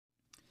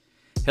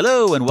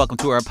Hello and welcome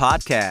to our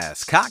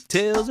podcast,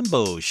 Cocktails and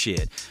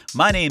Bullshit.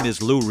 My name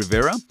is Lou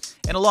Rivera,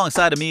 and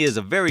alongside of me is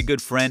a very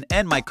good friend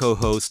and my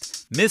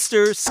co-host,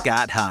 Mr.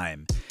 Scott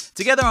Heim.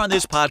 Together on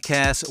this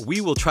podcast,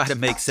 we will try to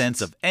make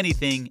sense of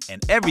anything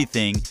and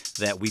everything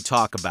that we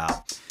talk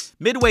about.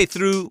 Midway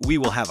through, we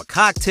will have a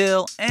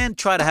cocktail and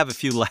try to have a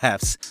few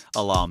laughs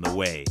along the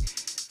way.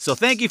 So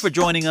thank you for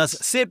joining us.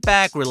 Sit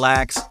back,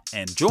 relax,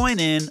 and join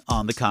in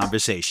on the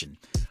conversation.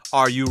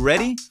 Are you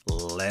ready?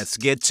 Let's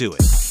get to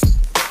it.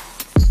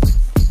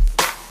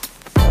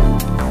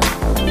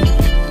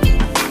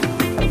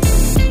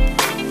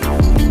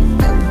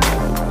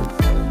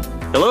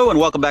 Hello and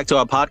welcome back to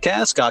our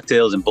podcast,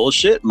 Cocktails and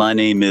Bullshit. My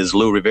name is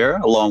Lou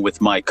Rivera, along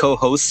with my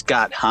co-host,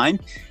 Scott Heim.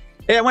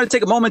 Hey, I want to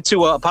take a moment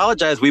to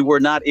apologize. We were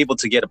not able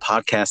to get a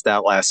podcast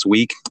out last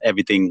week.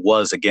 Everything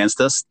was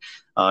against us,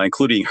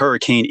 including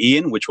Hurricane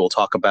Ian, which we'll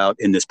talk about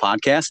in this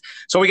podcast.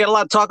 So we got a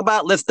lot to talk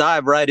about. Let's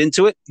dive right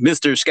into it.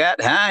 Mr.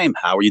 Scott Heim,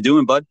 how are you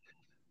doing, bud?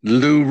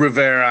 Lou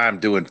Rivera, I'm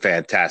doing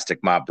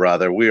fantastic, my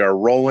brother. We are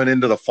rolling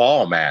into the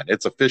fall, man.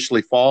 It's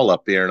officially fall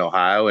up here in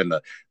Ohio, and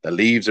the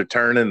leaves are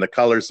turning. The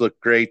colors look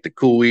great. The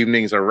cool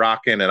evenings are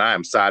rocking, and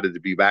I'm excited to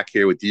be back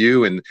here with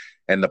you and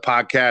the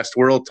podcast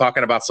world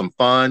talking about some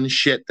fun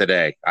shit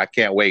today. I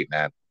can't wait,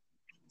 man.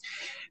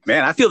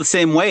 Man, I feel the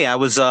same way. I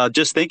was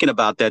just thinking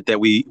about that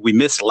we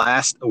missed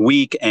last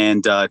week,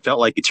 and it felt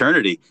like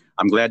eternity.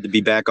 I'm glad to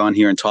be back on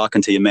here and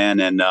talking to you, man,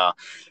 and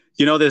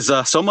there's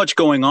so much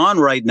going on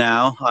right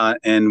now,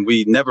 and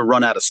we never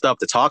run out of stuff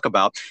to talk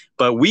about.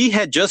 But we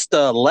had just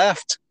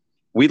left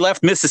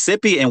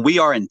Mississippi, and we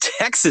are in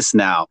Texas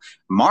now.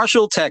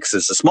 Marshall,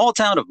 Texas, a small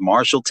town of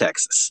Marshall,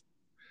 Texas.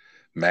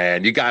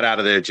 Man, you got out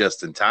of there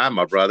just in time,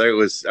 my brother.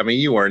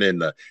 You weren't in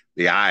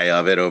the eye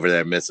of it over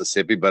there in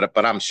Mississippi,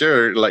 but I'm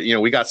sure,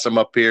 we got some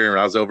up here, and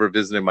I was over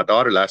visiting my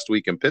daughter last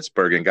week in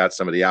Pittsburgh and got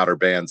some of the outer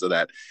bands of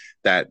that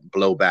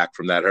blowback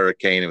from that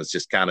hurricane. It was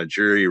just kind of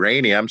dreary,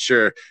 rainy. I'm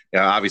sure,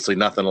 obviously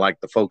nothing like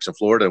the folks in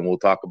Florida, and we'll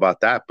talk about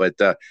that. But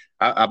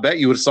I bet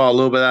you would have saw a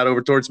little bit of that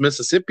over towards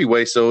Mississippi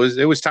way. So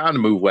it was time to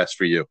move west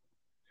for you.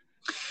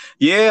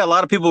 Yeah, a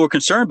lot of people were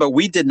concerned, but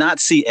we did not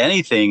see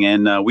anything,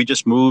 and we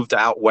just moved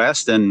out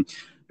west, and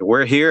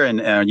we're here, and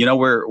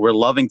we're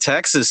loving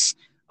Texas.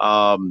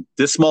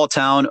 This small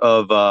town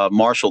of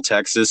Marshall,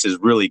 Texas, is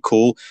really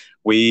cool.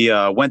 We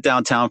went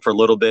downtown for a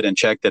little bit and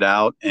checked it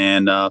out,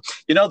 and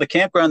the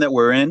campground that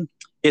we're in,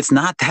 it's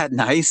not that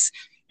nice.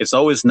 It's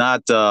always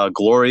not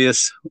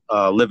glorious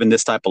living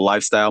this type of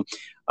lifestyle.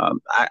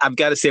 I've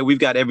got to say, we've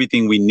got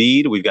everything we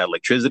need. We've got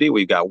electricity.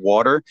 We've got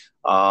water.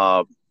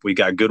 We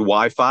got good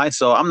Wi-Fi,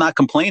 so I'm not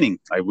complaining.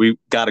 We've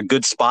got a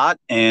good spot,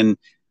 and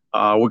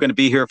we're going to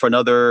be here for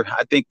another,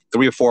 I think,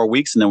 3 or 4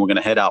 weeks, and then we're going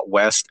to head out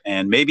west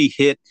and maybe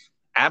hit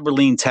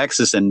Abilene,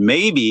 Texas, and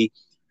maybe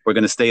we're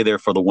going to stay there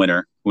for the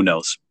winter. Who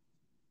knows?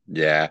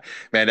 Yeah,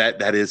 man,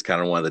 that is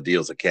kind of one of the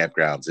deals at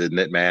campgrounds, isn't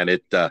it, man?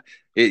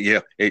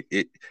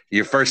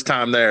 Your first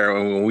time there,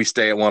 when we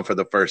stay at one for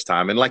the first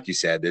time, and like you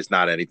said, there's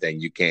not anything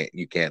you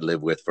can't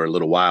live with for a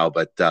little while.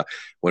 But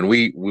when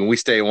we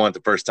stay at one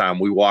the first time,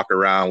 we walk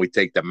around, we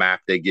take the map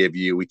they give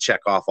you, we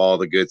check off all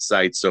the good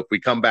sites. So if we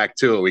come back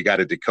to it, we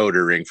got a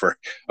decoder ring for,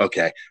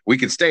 okay, we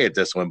can stay at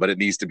this one, but it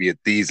needs to be at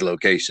these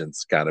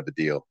locations, kind of a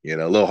deal. A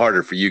little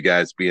harder for you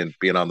guys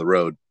being on the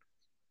road.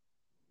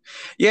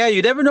 Yeah,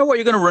 you never know what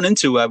you're going to run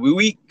into.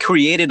 We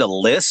created a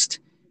list,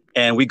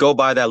 and we go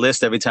by that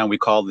list every time we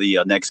call the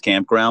next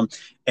campground.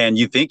 And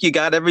you think you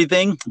got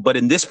everything, but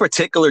in this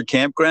particular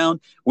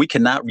campground, we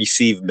cannot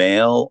receive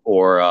mail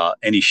or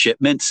any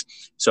shipments.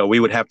 So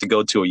we would have to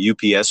go to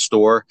a UPS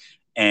store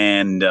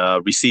and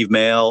receive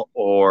mail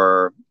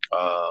or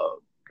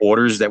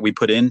orders that we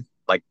put in,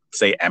 like,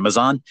 say,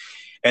 Amazon.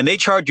 And they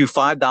charge you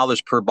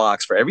 $5 per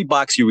box. For every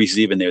box you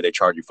receive in there, they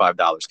charge you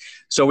 $5.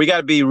 So we got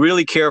to be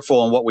really careful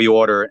on what we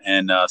order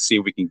and see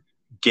if we can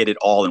get it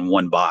all in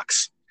one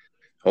box.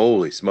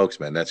 Holy smokes,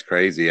 man. That's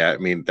crazy. I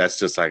mean, that's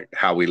just like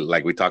how we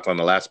talked on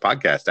the last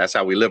podcast. That's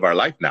how we live our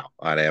life now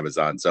on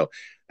Amazon. So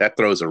that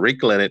throws a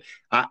wrinkle in it.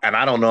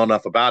 I don't know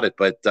enough about it,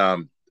 but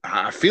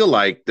I feel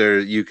like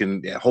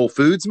Whole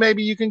Foods,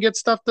 maybe you can get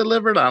stuff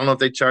delivered. I don't know if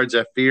they charge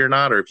that fee or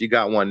not, or if you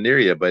got one near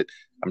you, but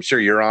I'm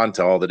sure you're on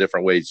to all the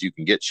different ways you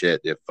can get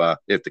shit if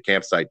the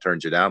campsite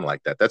turns you down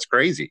like that. That's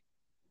crazy.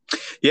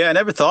 Yeah, I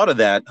never thought of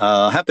that.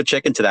 I'll have to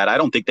check into that. I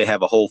don't think they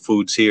have a Whole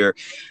Foods here.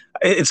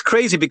 It's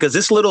crazy because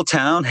this little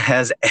town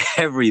has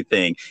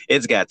everything.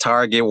 It's got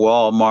Target,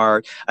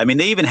 Walmart. I mean,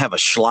 they even have a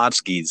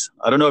Schlotzsky's.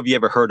 I don't know if you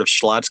ever heard of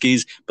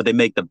Schlotzsky's, but they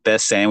make the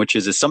best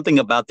sandwiches. There's something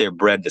about their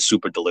bread that's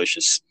super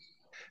delicious.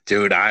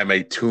 Dude, I'm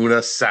a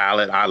tuna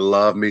salad. I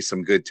love me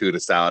some good tuna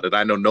salad. And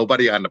I know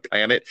nobody on the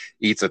planet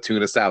eats a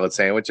tuna salad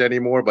sandwich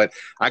anymore, but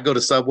I go to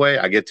Subway,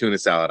 I get tuna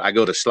salad. I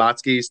go to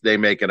Schlotzsky's, they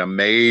make an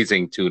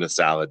amazing tuna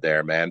salad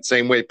there, man.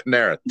 Same way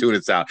Panera,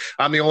 tuna salad.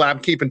 I'm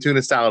keeping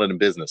tuna salad in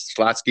business.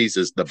 Schlotzsky's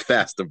is the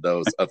best of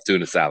those of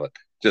tuna salad,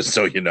 just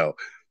so you know.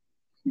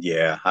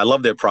 Yeah, I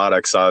love their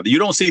products. You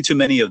don't see too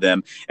many of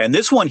them. And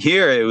this one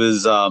here, it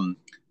was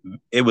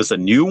a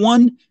new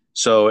one.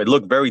 So it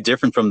looked very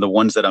different from the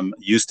ones that I'm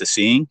used to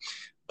seeing.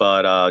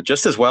 But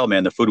just as well,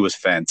 man, the food was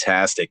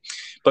fantastic.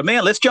 But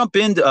man, let's jump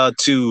into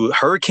to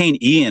Hurricane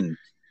Ian.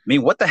 I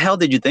mean, what the hell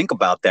did you think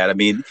about that? I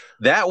mean,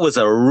 that was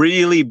a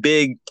really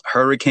big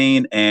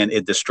hurricane, and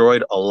it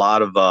destroyed a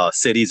lot of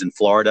cities in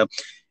Florida.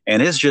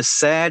 And it's just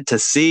sad to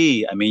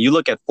see. I mean, you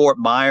look at Fort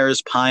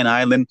Myers, Pine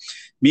Island.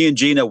 Me and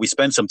Gina, we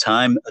spent some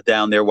time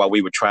down there while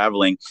we were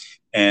traveling,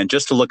 and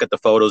just to look at the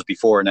photos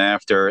before and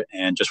after,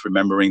 and just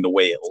remembering the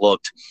way it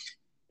looked.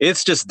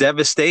 It's just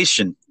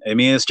devastation. I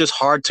mean, it's just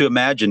hard to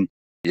imagine.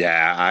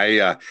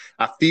 Yeah,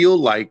 I feel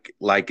like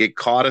it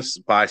caught us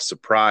by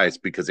surprise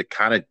because it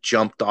kind of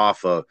jumped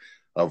off of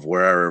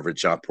wherever it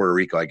jumped, Puerto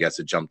Rico, I guess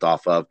it jumped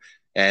off of.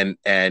 And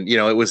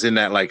it was in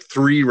that like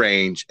 3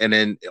 range, and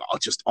then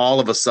just all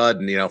of a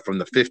sudden, from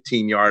the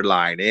 15-yard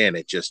line in,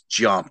 it just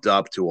jumped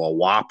up to a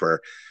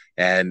whopper.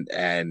 And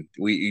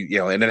we,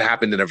 and it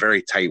happened in a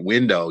very tight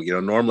window.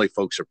 Normally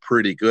folks are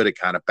pretty good at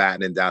kind of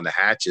battening down the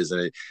hatches,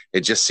 and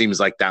it just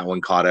seems like that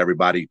one caught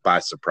everybody by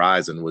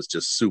surprise and was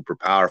just super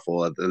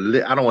powerful. I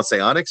don't want to say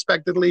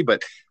unexpectedly,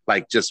 but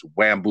like just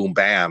wham, boom,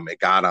 bam, it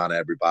got on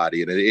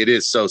everybody. And it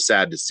is so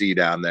sad to see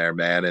down there,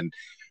 man. And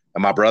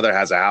my brother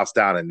has a house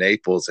down in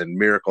Naples, and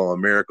miracle of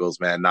miracles,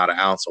 man, not an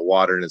ounce of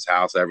water in his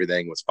house.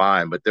 Everything was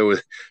fine. But there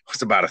was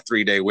about a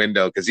 3-day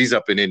window because he's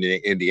up in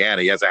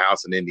Indiana. He has a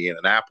house in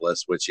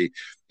Indianapolis, which he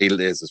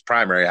is his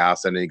primary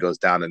house. And then he goes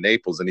down to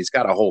Naples, and he's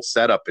got a whole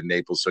setup in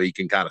Naples so he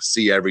can kind of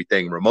see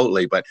everything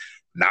remotely, but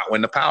not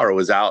when the power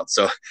was out.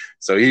 So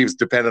he was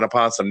dependent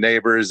upon some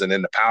neighbors, and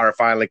then the power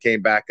finally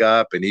came back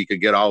up, and he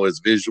could get all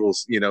his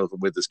visuals,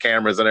 with his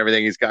cameras and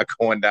everything he's got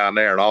going down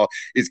there, and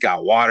he's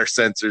got water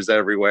sensors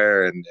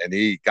everywhere. And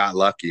he got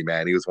lucky,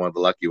 man. He was one of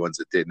the lucky ones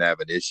that didn't have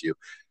an issue.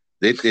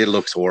 It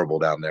looks horrible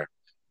down there.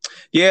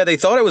 Yeah, they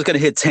thought it was going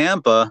to hit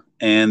Tampa,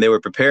 and they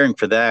were preparing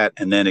for that,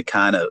 and then it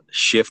kind of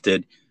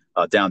shifted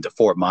down to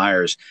Fort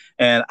Myers.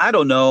 And I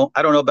don't know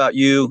about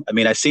you. I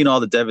mean, I've seen all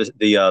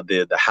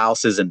the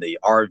houses and the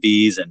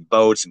RVs and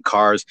boats and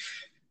cars.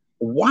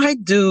 Why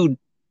do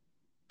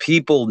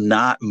people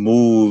not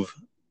move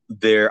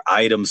their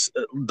items,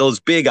 those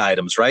big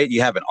items, right?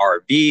 You have an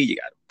RV, you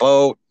got a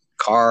boat,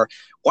 car.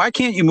 Why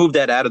can't you move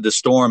that out of the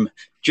storm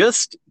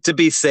just to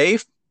be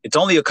safe? It's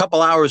only a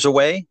couple hours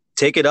away.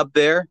 Take it up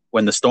there.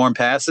 When the storm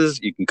passes,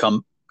 you can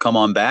come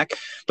on back.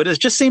 But it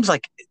just seems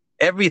like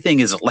everything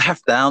is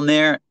left down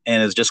there,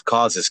 and it just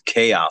causes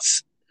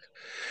chaos.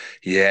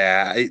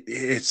 Yeah,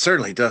 it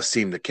certainly does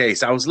seem the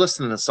case. I was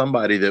listening to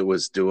somebody that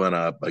was doing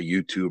a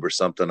YouTube or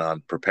something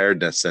on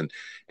preparedness, and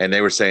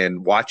they were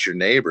saying, watch your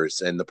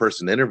neighbors. And the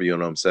person interviewing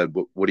them said,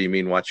 what do you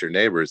mean watch your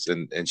neighbors?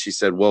 And she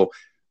said, well,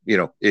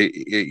 your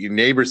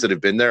neighbors that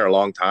have been there a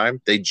long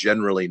time, they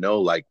generally know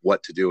like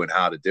what to do and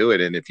how to do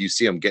it. And if you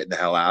see them getting the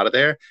hell out of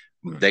there,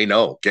 they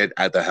know, get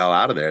the hell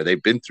out of there.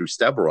 They've been through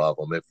several of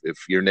them. If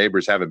your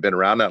neighbors haven't been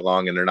around that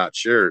long and they're not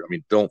sure, I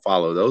mean, don't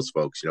follow those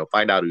folks.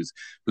 Find out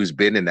who's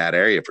been in that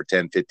area for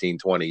 10, 15,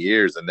 20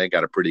 years, and they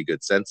got a pretty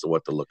good sense of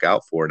what to look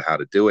out for and how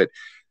to do it.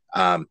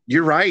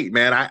 You're right,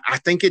 man. I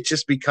think it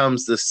just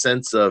becomes the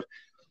sense of,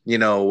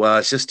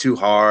 it's just too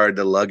hard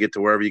to lug it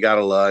to wherever you got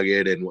to lug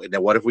it. And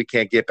what if we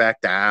can't get back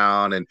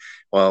down? And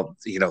well,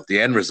 the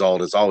end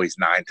result is always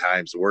 9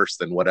 times worse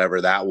than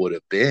whatever that would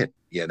have been,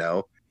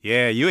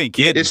 Yeah, you ain't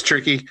kidding. It's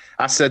tricky.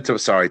 I said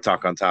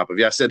talk on top of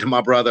you. I said to my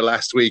brother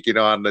last week,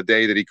 on the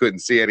day that he couldn't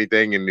see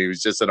anything and he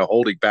was just in a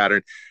holding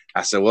pattern,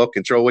 I said, well,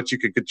 control what you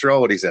can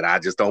control. And he said, I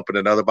just opened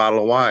another bottle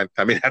of wine.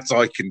 I mean, that's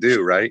all you can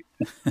do, right?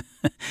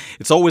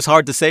 It's always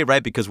hard to say,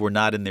 right? Because we're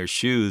not in their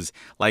shoes.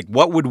 Like,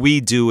 what would we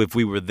do if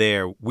we were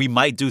there? We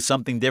might do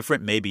something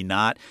different, maybe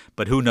not,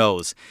 but who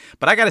knows?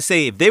 But I got to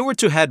say, if they were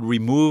to had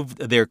removed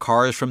their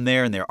cars from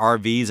there and their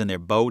RVs and their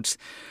boats,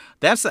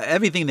 that's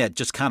everything that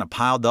just kind of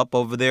piled up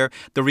over there.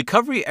 The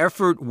recovery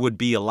effort would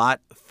be a lot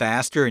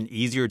faster and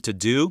easier to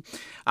do.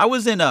 I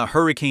was in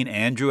Hurricane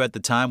Andrew at the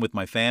time with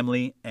my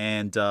family,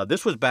 and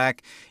this was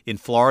back in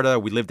Florida.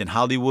 We lived in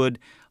Hollywood,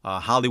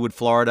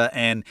 Florida,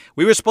 and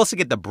we were supposed to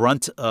get the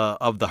brunt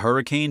of the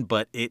hurricane,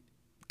 but it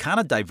kind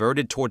of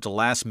diverted towards the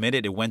last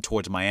minute. It went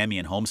towards Miami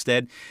and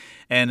Homestead.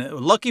 And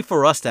lucky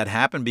for us that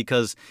happened,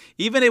 because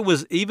even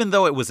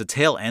though it was the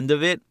tail end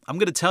of it, I'm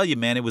going to tell you,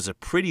 man, it was a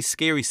pretty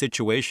scary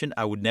situation.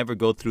 I would never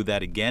go through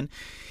that again.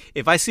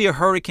 If I see a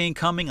hurricane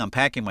coming, I'm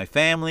packing my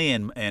family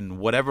and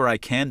whatever I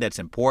can that's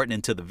important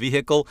into the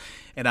vehicle,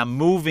 and I'm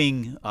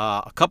moving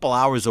a couple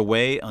hours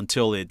away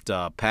until it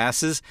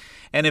passes.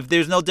 And if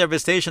there's no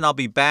devastation, I'll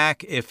be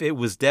back. If it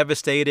was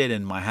devastated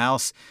and my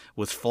house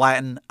was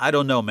flattened, I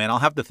don't know, man. I'll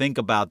have to think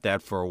about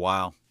that for a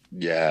while.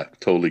 Yeah,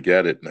 totally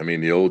get it. I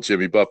mean, the old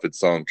Jimmy Buffett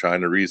song,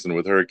 Trying to Reason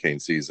with Hurricane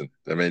Season.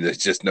 I mean, there's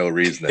just no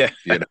reasoning,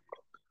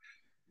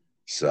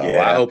 So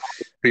yeah. I hope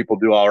people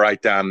do all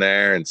right down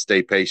there and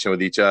stay patient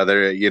with each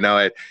other.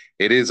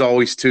 It is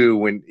always too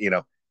when,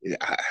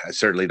 I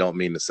certainly don't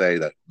mean to say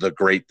that the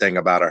great thing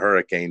about a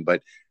hurricane,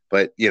 but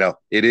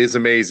it is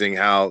amazing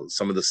how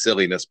some of the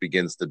silliness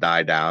begins to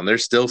die down.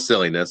 There's still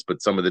silliness,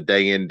 but some of the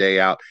day in, day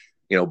out,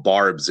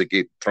 barbs that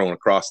get thrown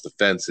across the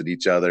fence at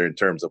each other in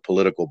terms of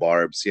political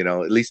barbs.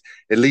 At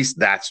least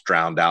that's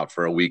drowned out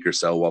for a week or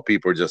so while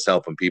people are just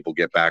helping people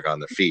get back on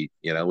their feet,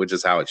 which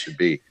is how it should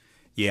be.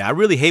 Yeah, I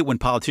really hate when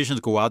politicians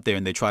go out there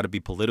and they try to be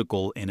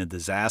political in a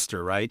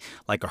disaster, right?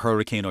 Like a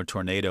hurricane or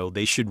tornado.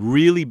 They should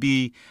really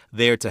be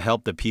there to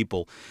help the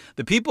people.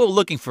 The people are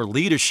looking for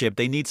leadership.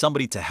 They need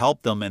somebody to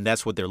help them, and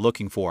that's what they're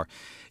looking for.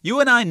 You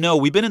and I know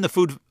we've been in the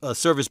food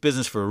service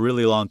business for a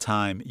really long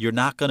time. You're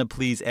not going to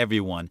please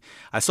everyone.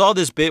 I saw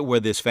this bit where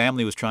this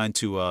family was trying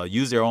to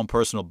use their own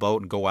personal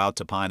boat and go out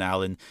to Pine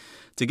Island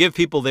to give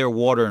people their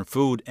water and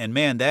food. And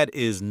man, that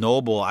is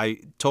noble. I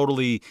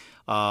totally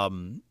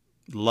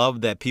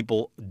love that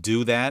people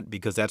do that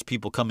because that's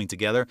people coming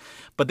together.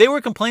 But they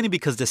were complaining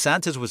because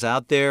DeSantis was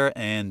out there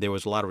and there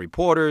was a lot of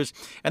reporters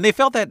and they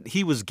felt that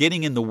he was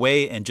getting in the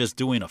way and just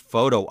doing a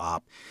photo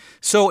op.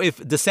 So if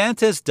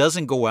DeSantis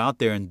doesn't go out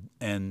there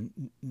and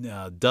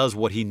does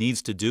what he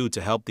needs to do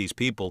to help these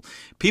people,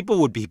 people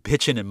would be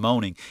bitching and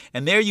moaning.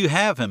 And there you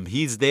have him.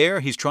 He's there.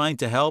 He's trying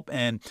to help.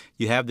 And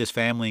you have this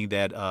family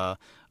that are,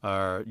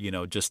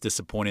 just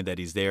disappointed that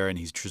he's there and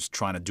he's just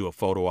trying to do a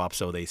photo op,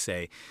 so they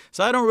say.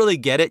 So I don't really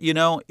get it,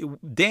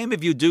 Damn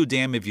if you do,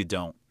 damn if you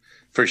don't.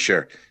 For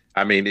sure.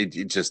 I mean, it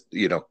just,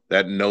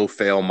 that no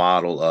fail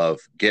model of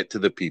get to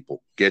the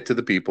people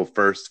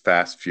first,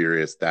 fast,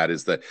 furious. That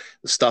is the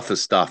stuff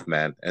is stuff,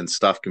 man. And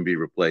stuff can be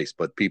replaced,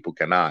 but people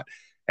cannot.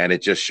 And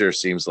it just sure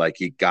seems like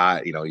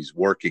he's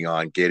working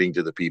on getting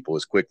to the people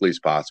as quickly as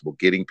possible,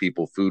 getting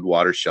people food,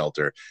 water,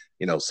 shelter,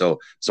 so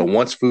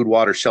once food,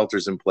 water,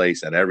 shelter's in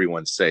place and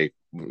everyone's safe,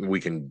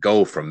 we can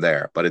go from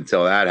there. But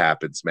until that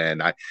happens,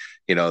 man,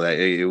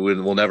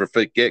 we'll never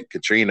forget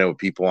Katrina with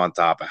people on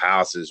top of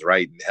houses,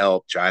 writing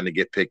help, trying to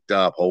get picked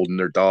up, holding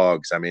their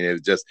dogs. I mean,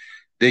 it just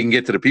didn't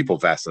get to the people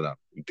fast enough.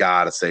 You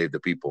got to save the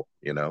people,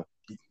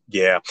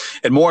 Yeah.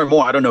 And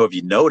more, I don't know if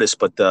you noticed,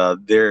 but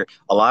there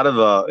a lot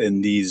of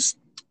in these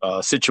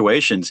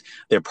situations,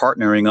 they're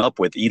partnering up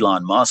with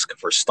Elon Musk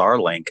for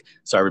Starlink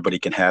so everybody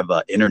can have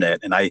internet.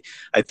 And I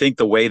think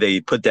the way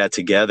they put that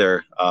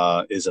together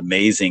is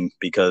amazing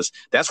because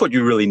that's what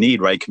you really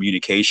need, right?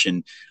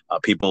 Communication.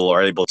 People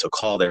are able to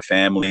call their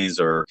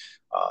families or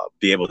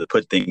be able to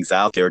put things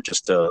out there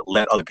just to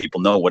let other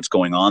people know what's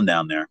going on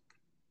down there.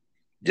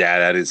 Yeah,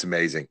 that is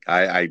amazing.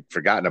 I'd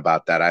forgotten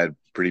about that. I had a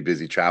pretty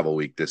busy travel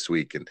week this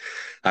week, and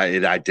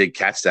I did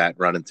catch that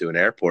running to an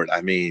airport. I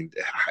mean,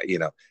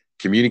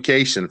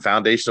 communication,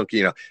 foundational,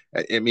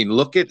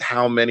 look at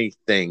how many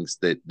things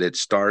that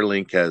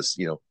Starlink has,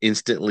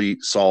 instantly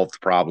solved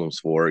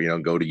problems for,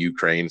 go to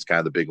Ukraine. It's kind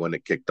of the big one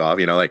that kicked off,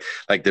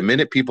 like the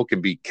minute people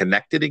can be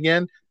connected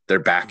again, they're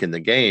back in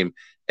the game.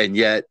 And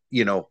yet,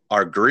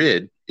 our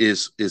grid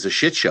is a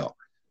shit show.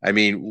 I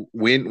mean,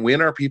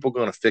 when are people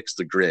going to fix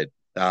the grid?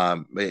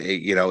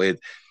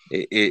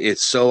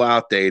 It's so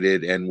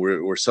outdated and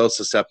we're so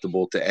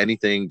susceptible to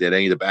anything that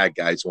any of the bad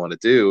guys want to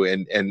do.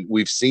 And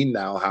we've seen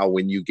now how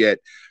when you get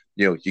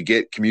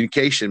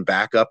communication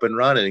back up and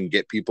running and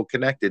get people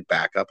connected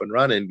back up and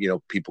running,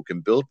 people can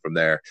build from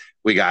there.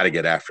 We got to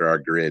get after our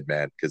grid,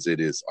 man, because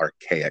it is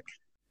archaic.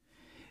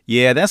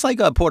 Yeah, that's like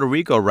Puerto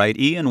Rico, right?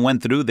 Ian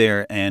went through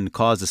there and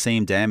caused the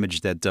same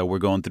damage that we're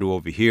going through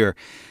over here.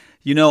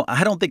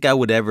 I don't think I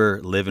would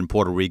ever live in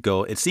Puerto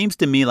Rico. It seems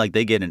to me like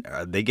they get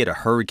a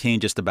hurricane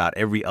just about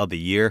every other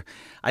year.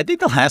 I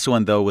think the last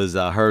one, though, was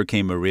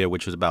Hurricane Maria,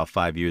 which was about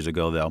 5 years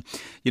ago, though.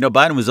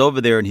 Biden was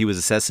over there and he was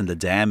assessing the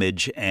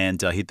damage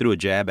and he threw a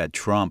jab at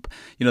Trump.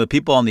 The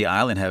people on the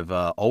island have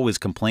always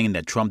complained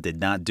that Trump did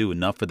not do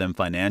enough for them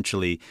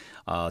financially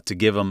to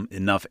give them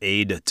enough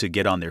aid to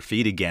get on their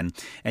feet again.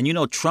 And,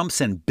 Trump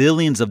sent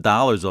billions of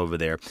dollars over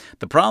there.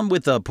 The problem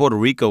with Puerto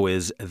Rico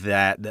is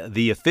that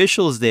the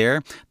officials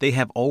there, they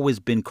have always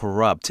been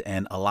corrupt,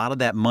 and a lot of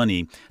that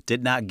money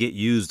did not get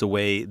used the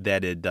way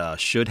that it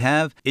should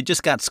have. It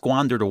just got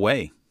squandered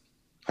away.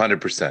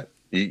 100%.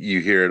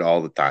 You hear it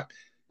all the time.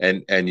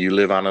 And you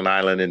live on an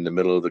island in the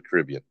middle of the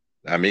Caribbean.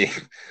 I mean,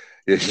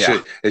 it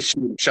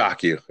should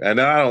shock you. And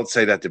I don't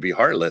say that to be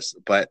heartless,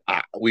 but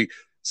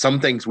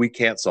some things we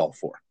can't solve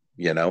for,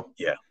 Yeah.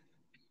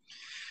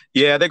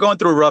 Yeah, they're going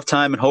through a rough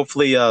time, and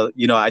hopefully,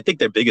 I think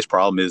their biggest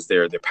problem is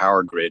their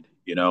power grid,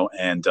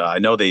 and I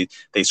know they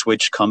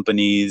switched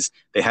companies.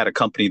 They had a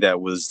company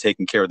that was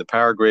taking care of the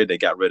power grid. They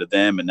got rid of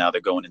them, and now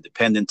they're going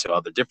independent to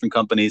other different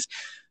companies.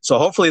 So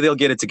hopefully they'll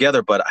get it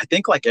together. But I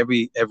think like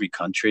every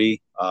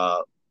country,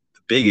 the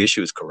big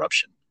issue is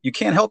corruption. You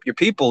can't help your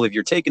people if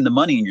you're taking the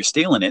money and you're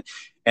stealing it.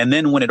 And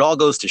then when it all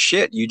goes to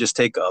shit, you just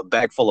take a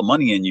bag full of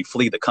money and you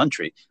flee the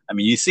country. I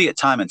mean, you see it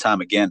time and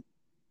time again.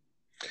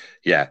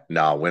 Yeah,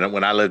 no,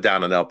 when I lived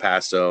down in El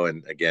Paso,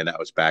 and again, that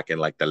was back in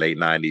like the late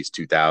 90s,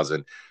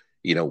 2000,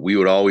 we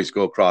would always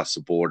go across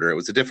the border. It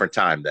was a different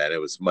time then. It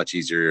was much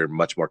easier,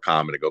 much more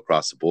common to go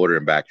across the border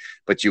and back,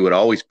 but you would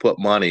always put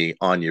money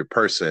on your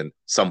person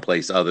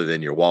someplace other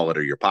than your wallet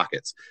or your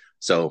pockets.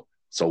 So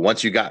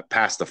once you got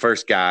past the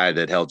first guy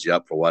that held you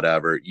up for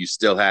whatever, you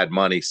still had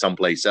money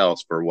someplace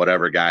else for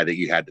whatever guy that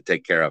you had to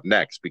take care of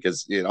next,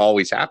 because it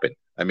always happened.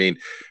 I mean,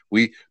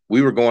 we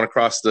were going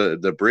across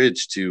the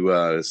bridge to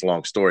it's a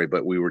long story,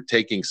 but we were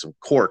taking some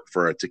cork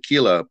for a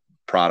tequila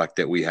product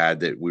that we had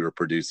that we were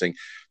producing,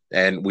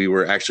 and we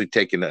were actually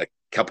taking a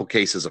couple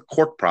cases of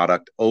cork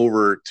product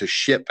over to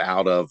ship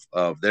out of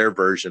their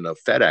version of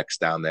FedEx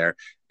down there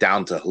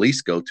down to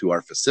Jalisco to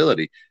our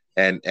facility.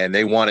 And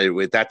they wanted,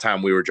 at that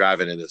time we were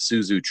driving in a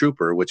Suzu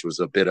Trooper, which was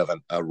a bit of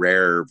a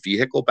rare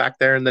vehicle back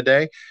there in the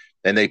day.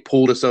 And they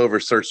pulled us over,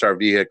 searched our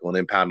vehicle, and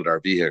impounded our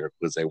vehicle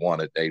because they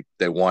wanted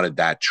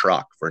that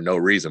truck for no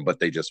reason, but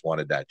they just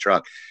wanted that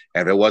truck.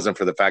 And if it wasn't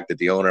for the fact that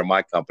the owner of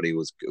my company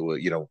was,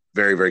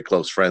 very, very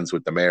close friends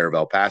with the mayor of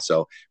El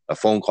Paso, a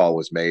phone call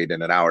was made,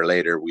 and an hour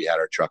later we had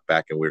our truck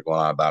back and we were going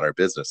on about our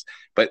business.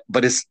 But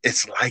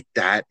it's like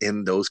that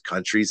in those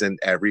countries in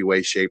every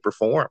way, shape, or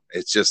form.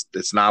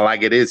 It's not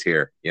like it is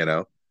here,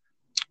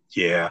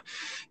 Yeah,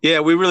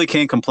 we really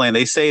can't complain.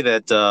 They say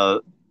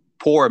that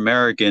poor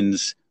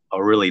Americans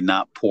are really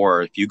not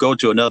poor. If you go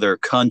to another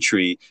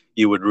country,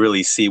 you would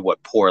really see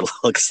what poor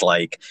looks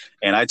like.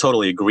 And I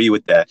totally agree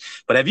with that.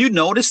 But have you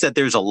noticed that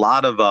there's a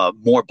lot of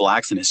more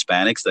blacks and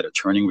Hispanics that are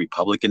turning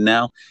Republican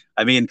now?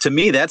 I mean, to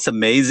me, that's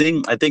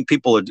amazing. I think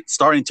people are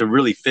starting to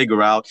really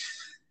figure out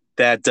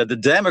that the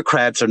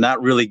Democrats are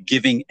not really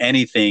giving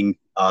anything.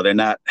 They're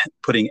not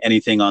putting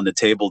anything on the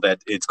table that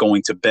it's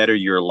going to better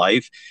your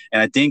life.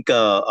 And I think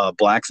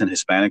blacks and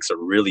Hispanics are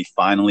really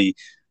finally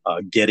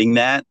getting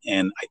that,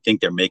 and I think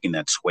they're making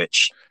that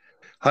switch.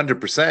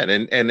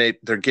 100%. And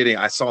they're getting.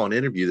 I saw an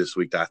interview this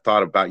week that I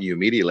thought about you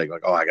immediately.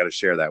 Like, oh, I got to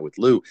share that with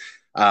Lou.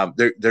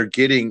 They're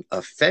getting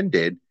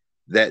offended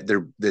that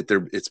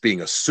it's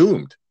being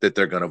assumed that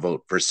they're going to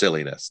vote for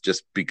silliness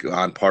just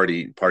on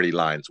party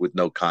lines with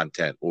no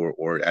content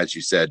or as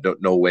you said,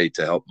 no way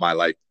to help my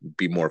life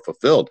be more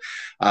fulfilled.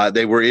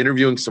 They were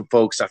interviewing some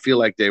folks. I feel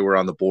like they were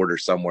on the border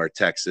somewhere,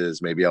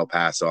 Texas, maybe El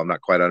Paso. I'm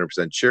not quite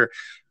 100% sure.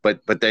 But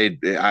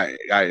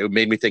it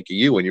made me think of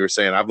you when you were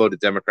saying I voted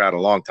Democrat a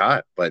long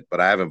time, but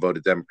I haven't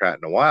voted Democrat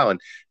in a while. And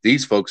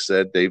these folks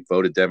said they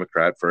voted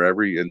Democrat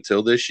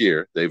until this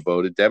year. They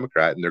voted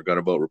Democrat and they're going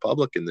to vote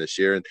Republican this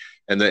year.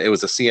 And it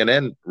was a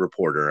CNN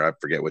reporter, I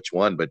forget which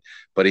one,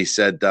 but he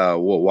said,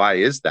 well, why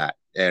is that?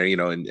 And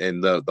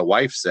and the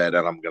wife said,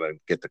 and I'm going to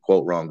get the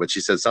quote wrong, but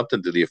she said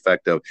something to the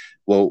effect of,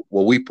 well,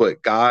 we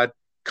put God,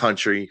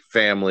 country,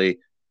 family,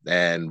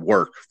 and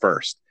work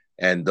first.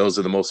 And those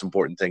are the most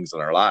important things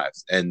in our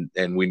lives. And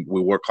we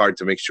work hard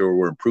to make sure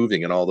we're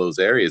improving in all those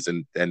areas.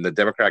 And the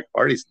Democratic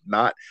Party's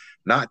not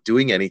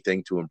doing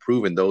anything to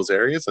improve in those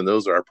areas. And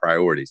those are our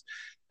priorities.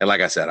 And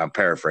like I said, I'm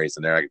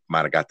paraphrasing there. I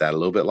might have got that a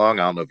little bit long.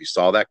 I don't know if you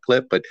saw that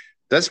clip, but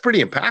that's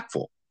pretty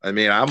impactful. I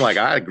mean, I'm like,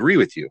 I agree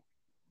with you.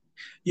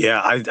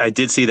 Yeah, I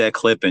did see that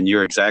clip, and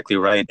you're exactly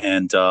right.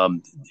 And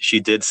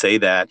she did say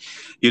that,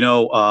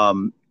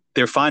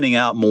 they're finding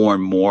out more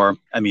and more.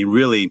 I mean,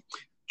 really,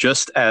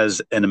 just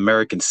as an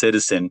American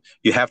citizen,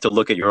 you have to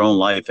look at your own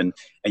life and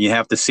you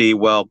have to see,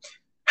 well,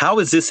 how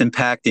is this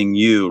impacting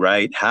you,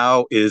 right?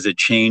 How is it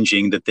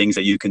changing the things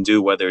that you can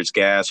do, whether it's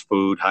gas,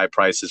 food, high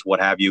prices, what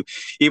have you?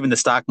 Even the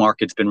stock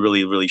market's been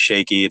really, really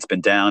shaky. It's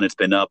been down, it's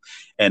been up.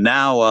 And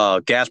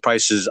now gas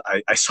prices,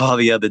 I saw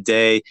the other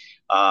day,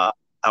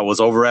 I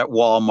was over at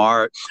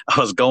Walmart. I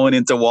was going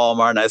into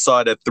Walmart and I saw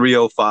it at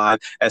 305.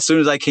 As soon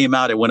as I came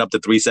out, it went up to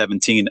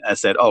 317. I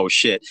said, oh,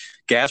 shit,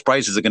 gas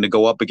prices are going to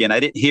go up again. I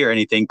didn't hear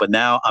anything, but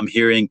now I'm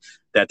hearing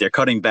that they're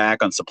cutting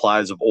back on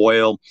supplies of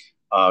oil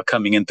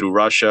coming in through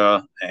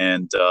Russia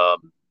and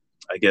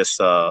I guess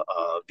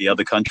the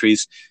other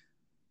countries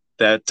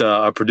that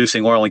are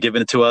producing oil and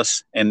giving it to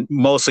us. And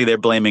mostly they're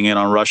blaming it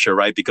on Russia,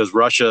 right? Because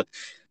Russia,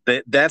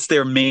 that's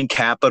their main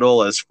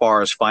capital as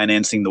far as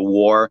financing the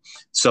war.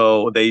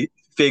 So they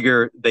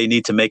figure they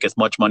need to make as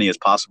much money as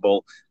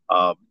possible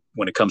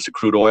when it comes to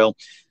crude oil.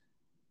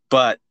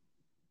 But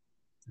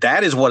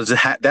that is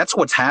that's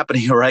what's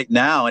happening right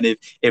now. And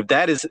if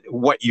that is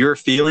what you're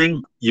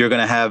feeling, you're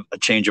going to have a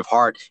change of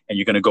heart and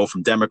you're going to go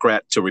from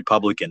Democrat to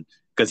Republican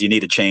because you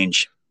need a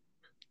change.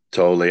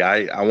 Totally.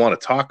 I want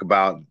to talk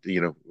about,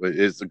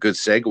 it's a good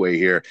segue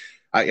here.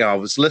 I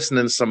was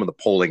listening to some of the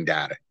polling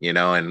data,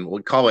 and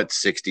we'll call it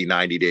 60,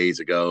 90 days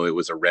ago. It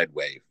was a red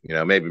wave,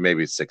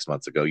 maybe 6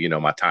 months ago,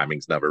 my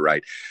timing's never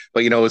right,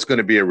 but it's going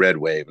to be a red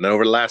wave. And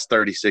over the last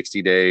 30,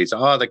 60 days,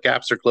 the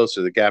gaps are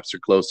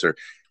closer.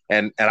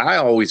 And I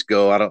always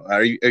go,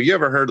 have you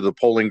ever heard of the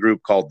polling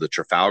group called the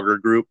Trafalgar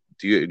Group?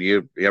 Do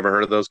you ever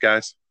heard of those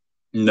guys?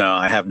 No,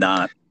 I have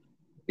not.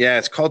 Yeah,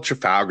 it's called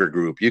Trafalgar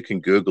Group. You can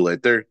Google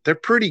it. They're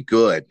pretty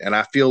good. And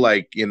I feel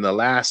like in the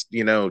last,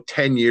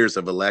 10 years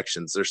of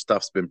elections, their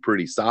stuff's been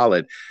pretty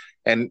solid.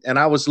 And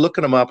I was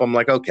looking them up. I'm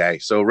like, okay,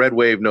 so red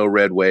wave, no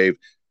red wave.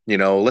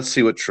 Let's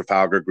see what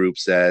Trafalgar Group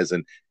says.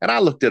 And I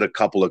looked at a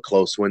couple of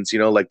close ones,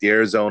 like the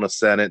Arizona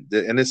Senate,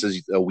 and this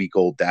is a week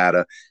old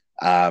data.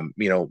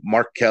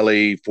 Mark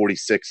Kelly,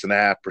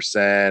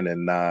 46.5%,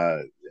 and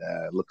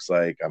looks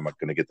like I'm not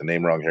going to get the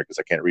name wrong here because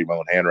I can't read my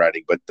own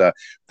handwriting, but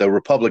the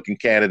Republican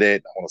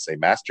candidate, I want to say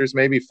Masters,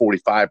 maybe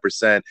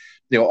 45%.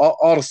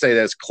 All to say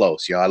that's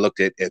close. I looked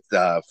at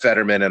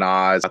Fetterman and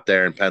Oz out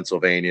there in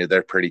Pennsylvania.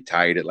 They're pretty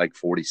tight at like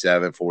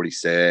 47,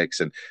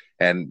 46.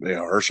 And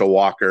Herschel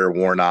Walker,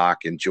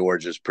 Warnock, and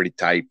Georgia's pretty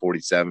tight,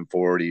 47,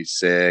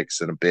 46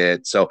 and a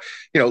bit. So,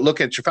 look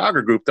at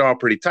Trafalgar Group, they're all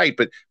pretty tight.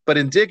 But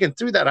in digging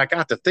through that, I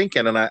got to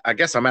thinking, and I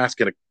guess I'm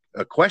asking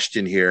a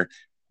question here.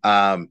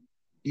 How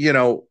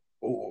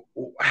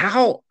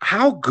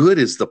good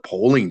is the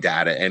polling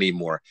data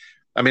anymore?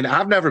 I mean,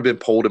 I've never been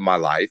polled in my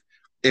life.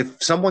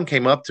 If someone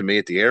came up to me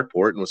at the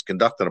airport and was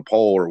conducting a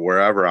poll or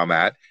wherever I'm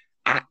at,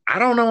 I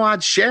don't know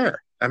I'd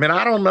share. I mean,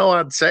 I don't know.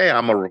 I'd say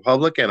I'm a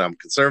Republican. I'm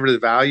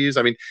conservative values.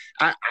 I mean,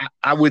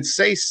 I would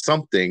say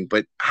something,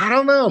 but I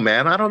don't know,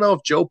 man. I don't know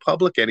if Joe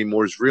Public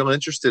anymore is real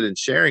interested in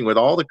sharing with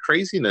all the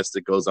craziness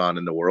that goes on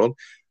in the world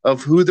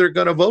of who they're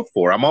going to vote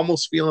for. I'm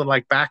almost feeling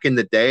like back in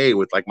the day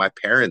with like my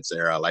parents'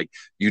 era, like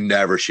you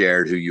never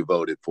shared who you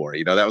voted for.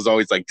 That was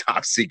always like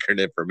top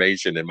secret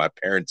information in my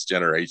parents'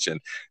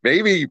 generation.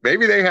 Maybe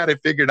they had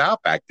it figured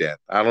out back then.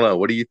 I don't know.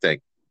 What do you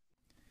think?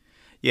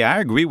 Yeah, I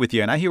agree with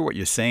you, and I hear what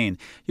you're saying.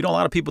 A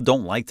lot of people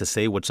don't like to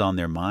say what's on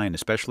their mind,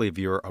 especially if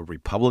you're a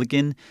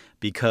Republican,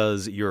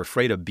 because you're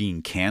afraid of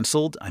being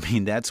canceled. I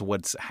mean, that's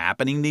what's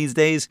happening these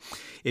days.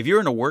 If you're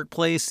in a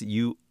workplace,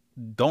 you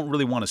don't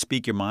really want to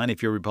speak your mind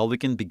if you're a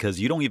Republican because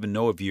you don't even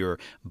know if your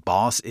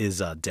boss is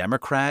a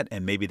Democrat,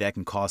 and maybe that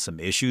can cause some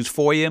issues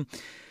for you.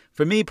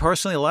 For me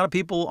personally, a lot of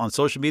people on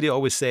social media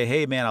always say,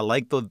 hey, man, I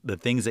like the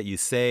things that you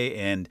say,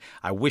 and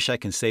I wish I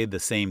can say the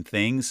same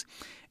things.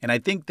 And I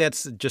think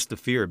that's just the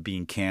fear of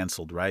being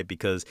canceled, right?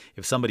 Because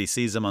if somebody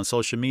sees them on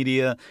social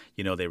media,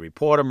 they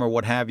report them or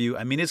what have you.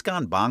 I mean, it's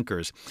gone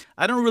bonkers.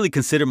 I don't really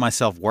consider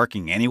myself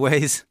working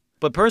anyways.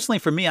 But personally,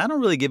 for me, I don't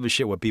really give a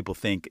shit what people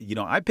think.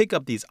 I pick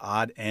up these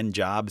odd end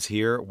jobs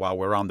here while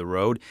we're on the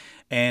road,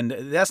 and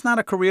that's not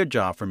a career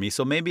job for me.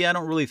 So maybe I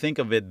don't really think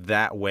of it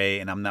that way,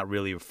 and I'm not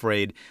really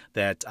afraid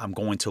that I'm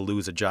going to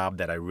lose a job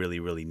that I really,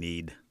 really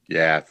need.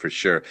 Yeah, for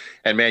sure.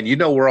 And man,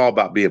 we're all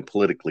about being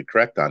politically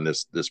correct on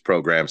this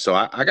program. So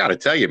I got to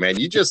tell you, man,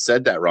 you just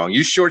said that wrong.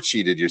 You short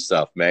sheeted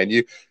yourself, man.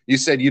 You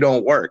said you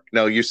don't work.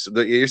 No,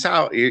 here's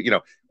how,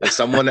 if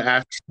someone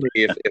asks me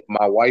if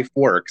my wife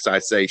works, I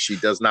say she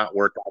does not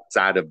work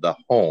outside of the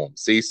home.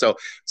 See, so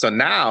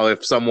now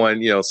if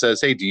someone,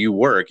 says, hey, do you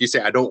work? You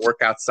say, I don't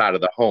work outside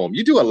of the home.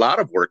 You do a lot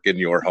of work in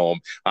your home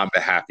on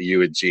behalf of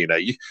you and Gina.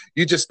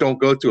 You just don't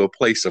go to a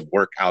place of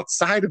work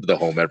outside of the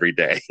home every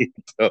day.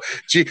 So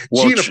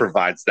Gina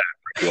provides that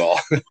for you all.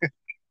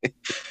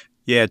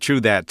 Yeah, true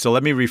that. So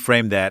let me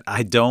reframe that.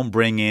 I don't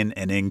bring in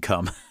an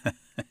income.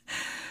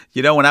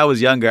 When I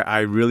was younger, I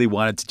really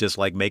wanted to just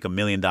make $1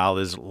 million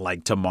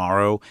like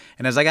tomorrow.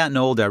 And as I gotten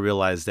older, I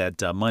realized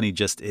that money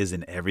just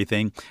isn't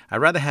everything. I'd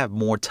rather have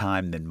more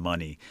time than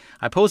money.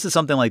 I posted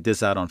something like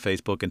this out on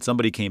Facebook, and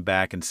somebody came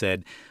back and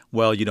said,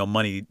 well,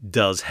 money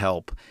does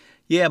help.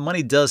 Yeah,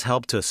 money does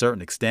help to a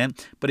certain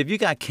extent. But if you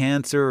got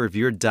cancer or if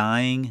you're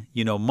dying,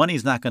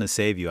 money's not going to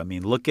save you. I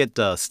mean, look at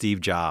Steve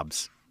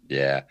Jobs.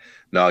 Yeah,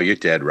 no, you're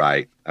dead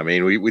right. I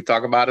mean, we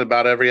talk about it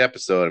about every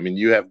episode. I mean,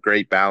 you have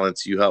great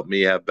balance. You help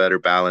me have better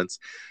balance.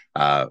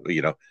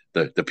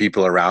 The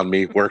people around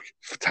me work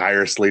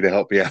tirelessly to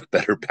help me have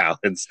better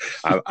balance.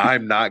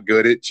 I'm not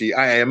good at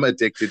I am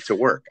addicted to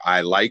work.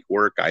 I like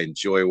work. I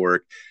enjoy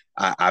work.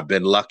 I've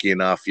been lucky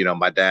enough.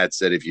 My dad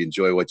said, if you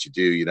enjoy what you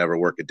do, you never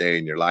work a day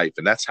in your life.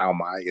 And that's how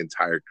my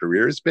entire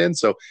career has been.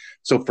 So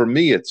for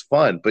me, it's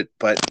fun.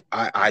 But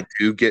I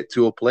do get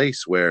to a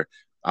place where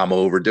I'm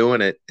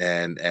overdoing it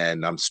and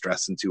I'm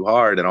stressing too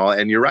hard and all.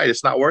 And you're right.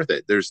 It's not worth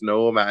it. There's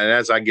no amount. And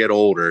as I get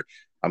older,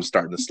 I'm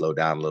starting to slow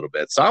down a little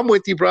bit. So I'm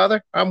with you,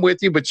 brother. I'm with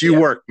you. But you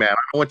work, man. I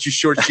don't want you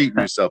short sheeting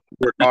yourself. You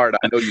work hard.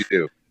 I know you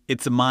do.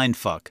 It's a mind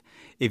fuck.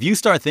 If you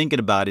start thinking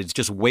about it, it's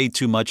just way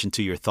too much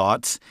into your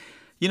thoughts.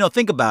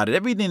 Think about it.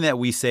 Everything that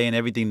we say and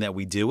everything that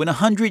we do in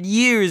 100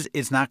 years,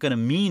 it's not going to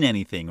mean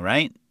anything,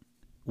 right?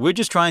 We're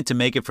just trying to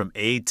make it from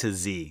A to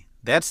Z.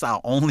 That's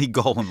our only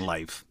goal in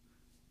life.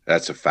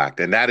 That's a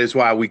fact. And that is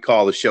why we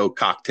call the show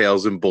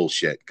Cocktails and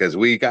Bullshit, because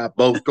we got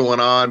both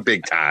going on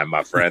big time,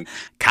 my friend.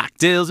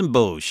 Cocktails and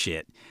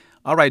bullshit.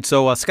 All right.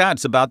 So, Scott,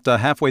 it's about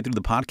halfway through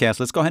the podcast.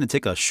 Let's go ahead and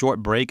take a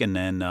short break. And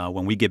then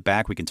when we get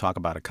back, we can talk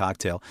about a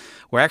cocktail.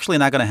 We're actually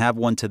not going to have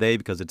one today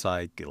because it's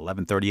like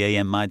 11:30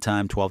 a.m. my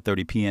time,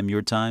 12:30 p.m.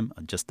 your time,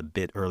 just a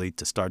bit early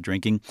to start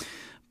drinking.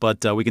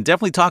 But we can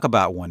definitely talk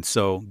about one.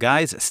 So,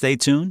 guys, stay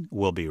tuned.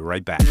 We'll be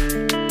right back.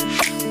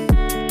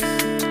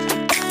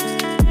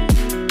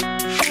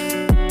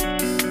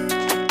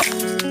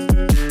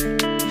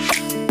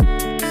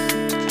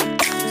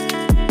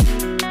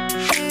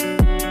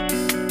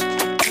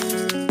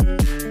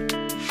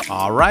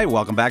 All right,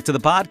 welcome back to the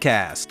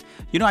podcast.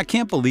 I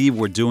can't believe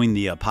we're doing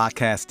the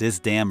podcast this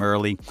damn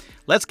early.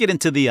 Let's get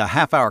into the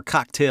half-hour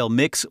cocktail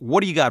mix.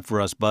 What do you got for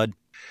us, bud?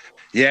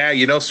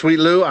 Yeah, Sweet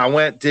Lou, I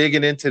went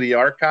digging into the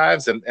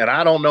archives and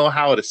I don't know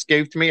how it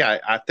escaped me.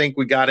 I think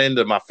we got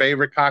into my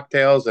favorite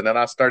cocktails and then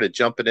I started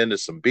jumping into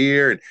some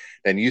beer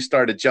and you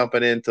started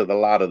jumping into a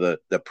lot of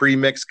the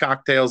pre-mixed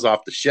cocktails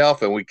off the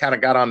shelf and we kind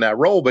of got on that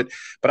roll. But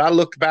I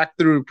looked back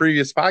through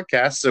previous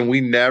podcasts and we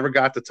never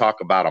got to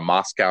talk about a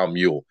Moscow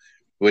Mule,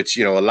 which,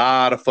 a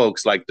lot of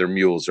folks like their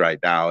mules right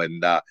now.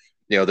 And,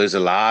 there's a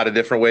lot of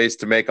different ways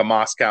to make a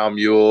Moscow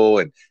Mule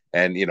and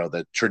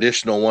the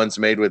traditional ones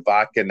made with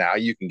vodka. Now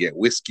you can get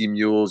whiskey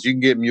mules. You can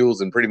get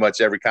mules in pretty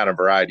much every kind of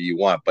variety you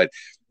want. But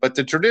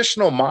the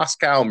traditional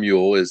Moscow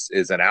Mule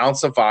is an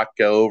ounce of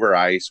vodka over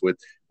ice with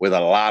a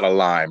lot of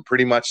lime,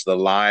 pretty much the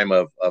lime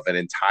of an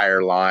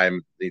entire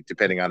lime,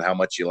 depending on how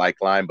much you like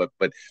lime.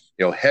 But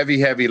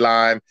heavy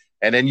lime,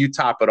 and then you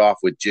top it off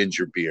with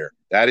ginger beer.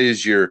 That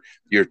is your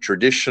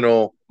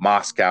traditional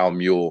Moscow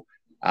Mule.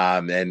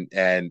 And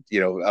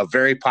a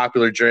very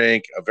popular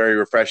drink, a very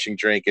refreshing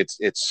drink.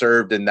 It's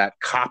served in that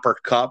copper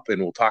cup,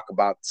 and we'll talk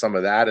about some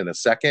of that in a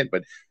second.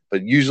 But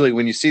usually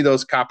when you see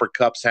those copper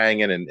cups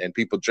hanging and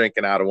people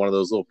drinking out of one of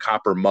those little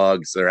copper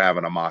mugs, they're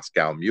having a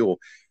Moscow Mule.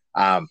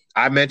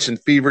 I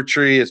mentioned Fever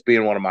Tree as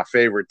being one of my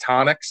favorite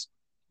tonics.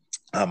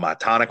 My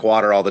tonic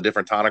water, all the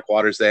different tonic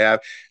waters they have,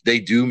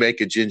 they do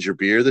make a ginger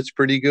beer that's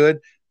pretty good.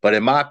 But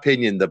in my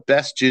opinion, the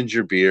best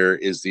ginger beer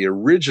is the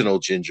original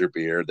ginger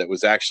beer that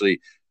was actually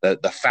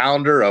the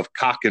founder of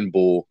Cock and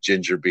Bull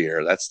ginger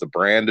beer. That's the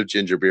brand of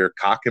ginger beer,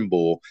 Cock and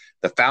Bull.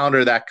 The founder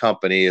of that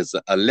company is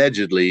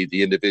allegedly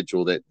the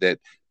individual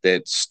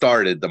that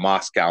started the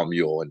Moscow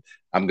Mule. And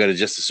I'm going to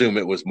just assume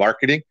it was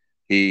marketing.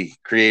 He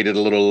created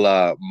a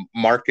little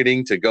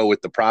marketing to go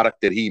with the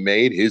product that he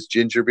made, his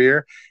ginger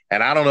beer.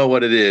 And I don't know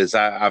what it is.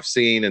 I've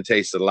seen and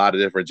tasted a lot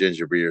of different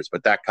ginger beers,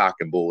 but that Cock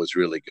and Bull is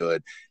really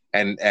good.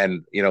 And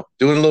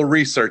doing a little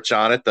research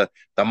on it, the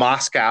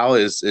Moscow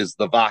is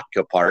the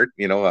vodka part.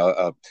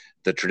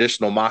 The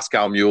traditional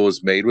Moscow Mule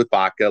is made with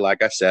vodka,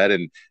 like I said,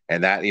 and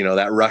that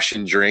that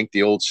Russian drink,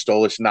 the old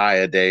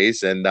Stolichnaya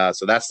days, and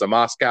so that's the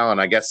Moscow. And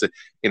I guess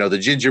the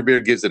ginger beer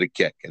gives it a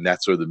kick, and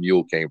that's where the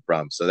Mule came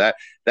from. So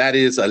that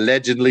is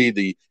allegedly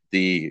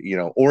the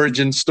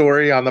origin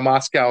story on the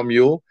Moscow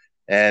Mule,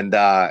 and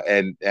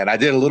I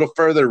did a little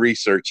further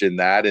research in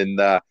that, and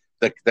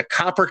the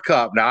copper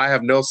cup. Now I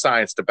have no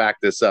science to back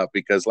this up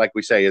because, like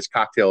we say, it's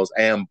cocktails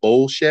and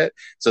bullshit.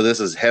 So this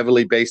is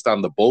heavily based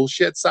on the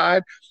bullshit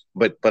side.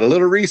 But a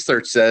little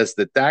research says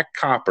that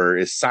copper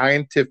is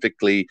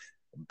scientifically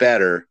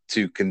better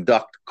to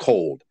conduct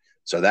cold.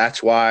 So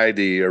that's why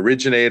the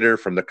originator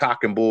from the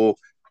Cock and Bull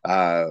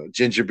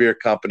ginger beer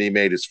company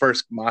made his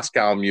first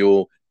Moscow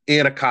Mule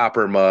in a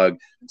copper mug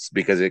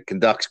because it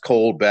conducts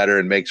cold better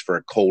and makes for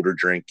a colder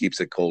drink, keeps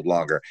it cold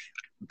longer.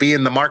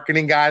 Being the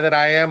marketing guy that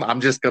I am, I'm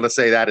just going to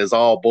say that is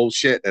all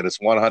bullshit and it's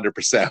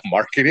 100%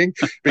 marketing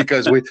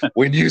because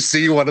when you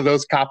see one of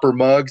those copper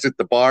mugs at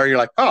the bar, you're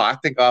like, oh, I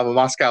think I have a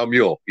Moscow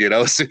Mule.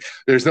 So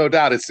there's no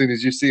doubt as soon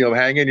as you see them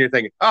hanging, you're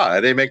thinking, oh,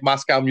 they make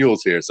Moscow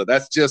Mules here. So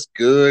that's just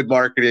good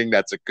marketing.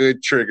 That's a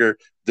good trigger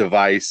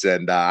device.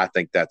 And I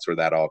think that's where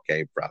that all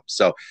came from.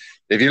 So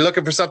if you're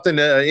looking for something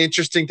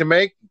interesting to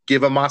make,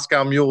 give a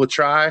Moscow Mule a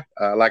try.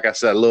 Like I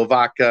said, a little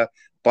vodka,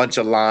 bunch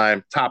of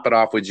lime, top it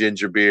off with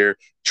ginger beer.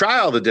 Try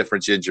all the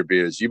different ginger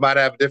beers. You might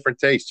have a different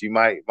taste. You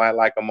might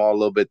like them all a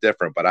little bit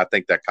different, but I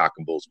think that Cock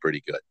and Bull is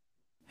pretty good.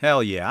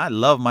 Hell yeah, I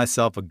love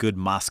myself a good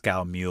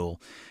Moscow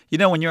Mule.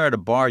 When you're at a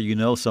bar,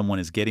 someone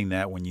is getting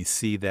that when you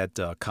see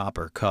that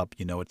copper cup,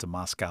 it's a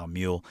Moscow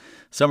Mule.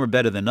 Some are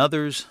better than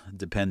others,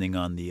 depending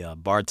on the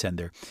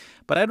bartender.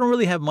 But I don't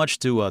really have much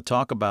to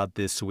talk about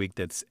this week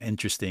that's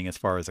interesting as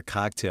far as a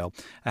cocktail.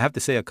 I have to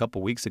say a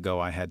couple weeks ago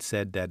I had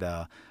said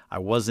that I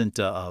wasn't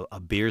a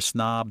beer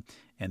snob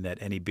and that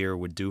any beer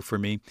would do for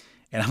me.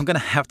 And I'm going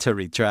to have to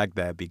retract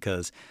that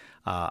because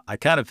I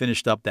kind of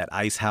finished up that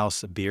Ice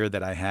House beer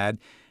that I had.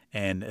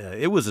 And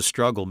it was a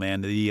struggle, man.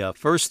 The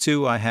first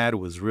two I had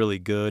was really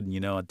good.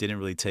 It didn't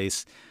really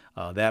taste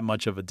that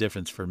much of a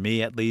difference for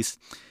me, at least.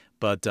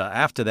 But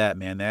after that,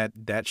 man,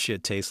 that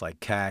shit tastes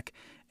like cack.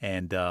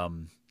 And,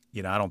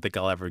 I don't think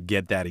I'll ever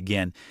get that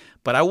again.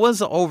 But I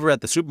was over at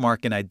the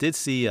supermarket, and I did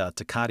see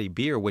Tecate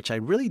beer, which I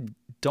really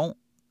don't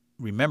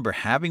remember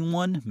having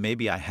one.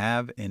 Maybe I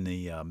have in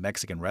the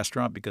Mexican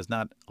restaurant because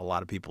not a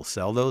lot of people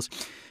sell those.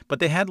 But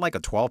they had like a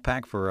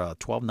 12-pack for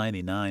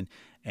 $12.99.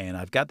 And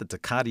I've got the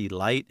Tecate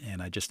Light, and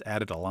I just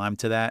added a lime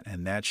to that,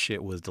 and that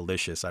shit was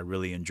delicious. I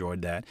really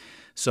enjoyed that.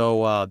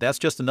 So that's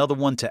just another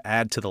one to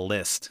add to the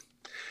list.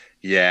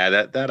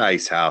 Yeah, that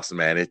Ice House,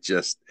 man, it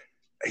just,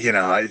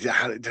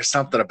 there's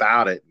something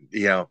about it.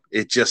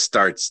 It just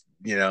starts,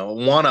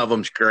 one of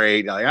them's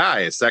great. Like,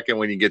 a second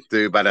when you get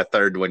through, by the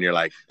third one, you're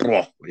like,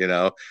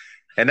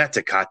 and that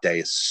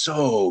Tecate is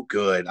so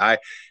good.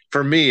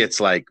 for me, it's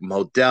like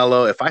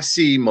Modelo. If I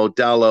see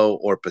Modelo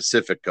or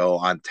Pacifico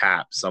on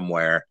tap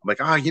somewhere, I'm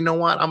like, oh, you know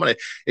what?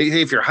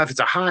 If it's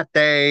a hot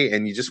day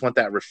and you just want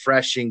that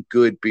refreshing,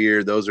 good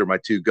beer, those are my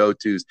two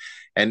go-tos.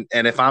 And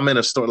if I'm in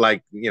a store,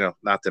 like,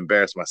 not to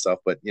embarrass myself,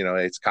 but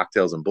it's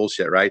cocktails and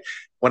bullshit, right?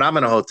 When I'm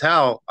in a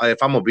hotel,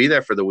 if I'm gonna be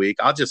there for the week,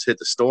 I'll just hit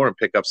the store and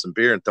pick up some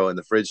beer and throw it in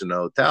the fridge in the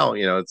hotel.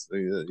 It's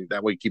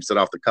that way it keeps it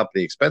off the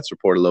company expense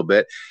report a little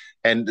bit.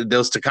 And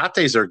those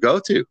Tecates are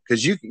go-to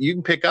because you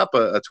can pick up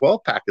a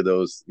 12-pack of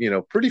those,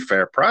 pretty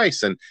fair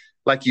price. And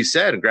like you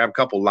said, and grab a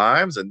couple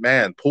limes, and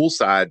man,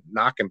 poolside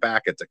knocking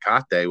back a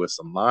Tecate with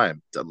some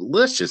lime,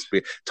 delicious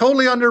beer.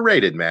 Totally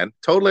underrated, man.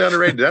 Totally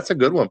underrated. That's a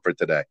good one for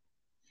today.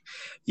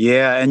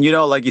 Yeah, and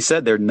like you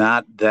said, they're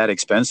not that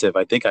expensive.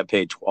 I think I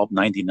paid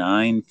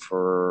 $12.99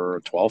 for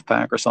a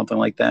 12-pack or something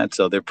like that.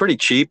 So they're pretty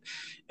cheap,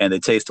 and they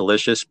taste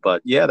delicious.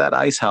 But yeah, that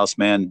Ice House,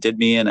 man, did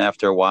me in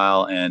after a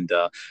while. And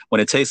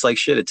when it tastes like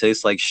shit, it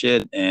tastes like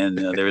shit, and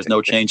there is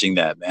no changing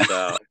that, man.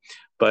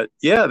 But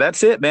yeah,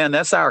 that's it, man.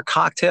 That's our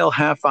cocktail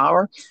half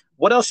hour.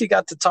 What else you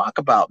got to talk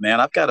about, man?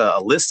 I've got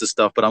a list of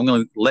stuff, but I'm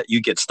going to let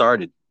you get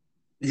started.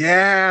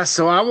 Yeah,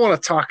 so I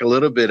want to talk a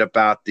little bit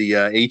about the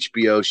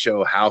HBO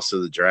show House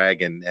of the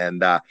Dragon,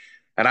 and I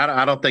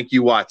don't think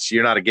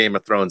you're not a Game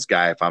of Thrones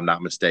guy, if I'm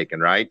not mistaken,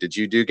 right? Did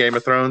you do Game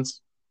of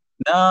Thrones?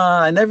 No,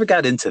 I never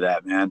got into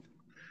that, man.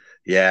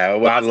 Yeah,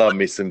 well, I love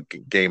me some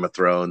Game of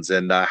Thrones,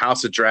 and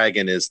House of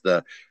Dragon is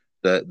the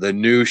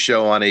new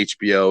show on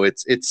HBO.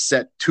 It's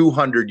set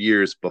 200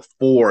 years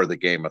before the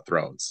Game of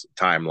Thrones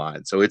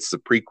timeline, so it's the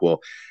prequel.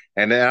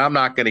 And I'm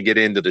not going to get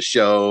into the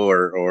show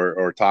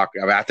or talk.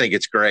 I mean, I think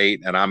it's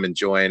great, and I'm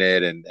enjoying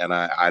it. And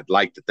I'd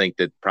like to think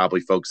that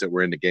probably folks that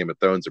were into Game of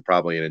Thrones are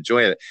probably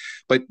enjoying it.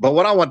 But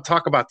what I want to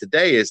talk about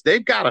today is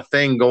they've got a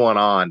thing going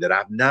on that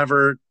I've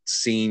never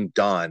seen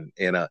done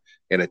in a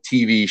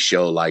TV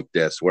show like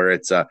this, where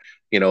it's a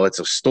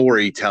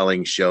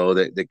storytelling show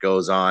that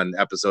goes on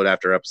episode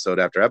after episode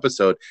after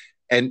episode.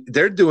 And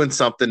they're doing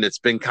something that's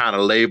been kind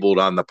of labeled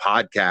on the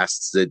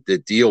podcasts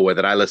that deal with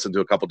it. I listen to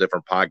a couple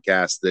different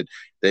podcasts that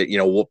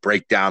will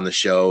break down the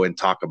show and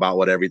talk about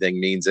what everything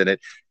means in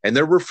it. And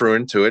they're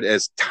referring to it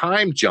as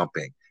time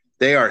jumping.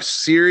 They are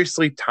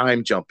seriously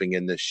time jumping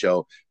in this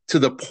show, to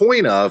the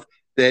point of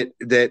that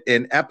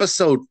in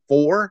episode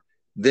 4,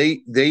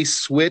 they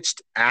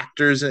switched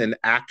actors and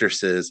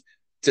actresses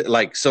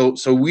to,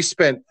 so we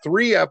spent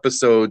 3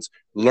 episodes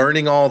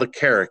learning all the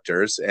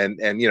characters, and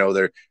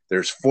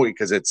there's 40,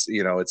 because it's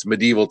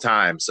medieval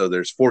times, so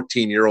there's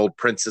 14-year-old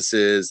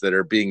princesses that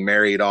are being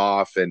married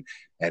off, and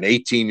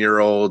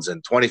 18-year-olds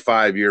and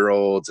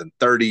 25-year-olds and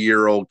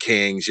 30-year-old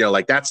kings.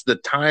 That's the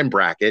time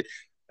bracket.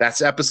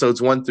 That's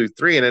episodes 1 through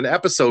 3. And in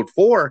episode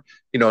 4,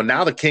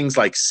 now the king's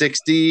like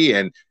 60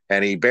 and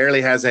he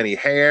barely has any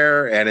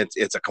hair, and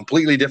it's a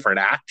completely different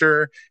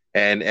actor.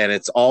 And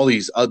it's all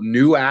these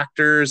new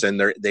actors, and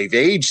they've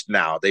aged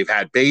now. They've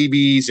had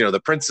babies.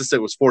 The princess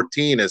that was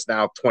 14 is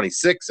now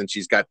 26, and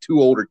she's got 2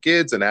 older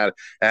kids and had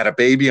a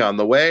baby on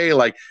the way.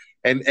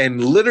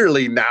 And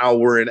literally now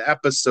we're in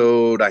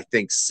episode, I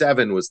think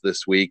 7 was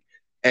this week,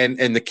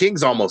 and the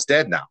king's almost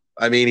dead now.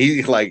 I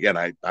mean,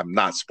 I'm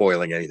not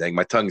spoiling anything.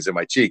 My tongue's in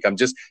my cheek. I'm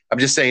just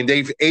saying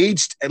they've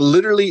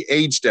literally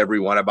aged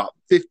everyone about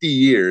 50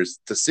 years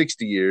to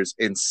 60 years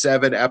in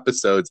 7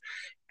 episodes,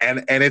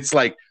 and it's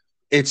like,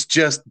 it's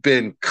just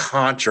been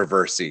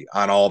controversy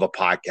on all the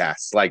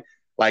podcasts. Like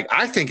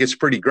I think it's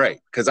pretty great,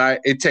 because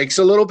it takes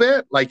a little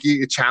bit,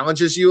 it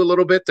challenges you a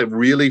little bit to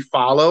really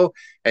follow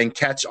and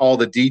catch all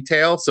the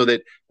detail, so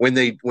that when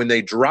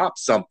they drop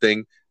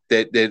something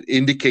that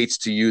indicates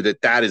to you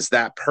that is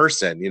that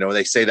person,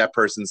 they say that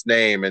person's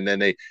name, and then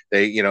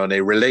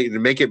they relate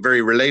and make it very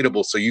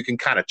relatable, so you can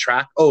kind of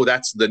track, oh,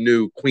 that's the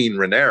new Queen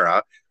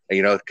Rhaenyra.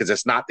 Because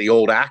it's not the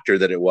old actor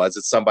that it was,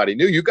 it's somebody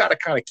new. You got to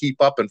kind of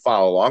keep up and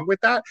follow along with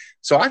that.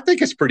 So I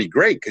think it's pretty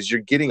great, because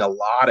you're getting a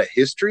lot of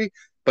history,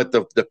 but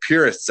the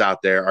purists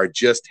out there are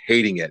just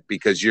hating it,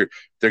 because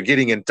they're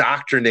getting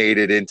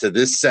indoctrinated into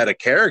this set of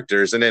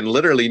characters, and then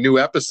literally new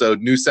episode,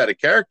 new set of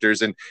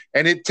characters. And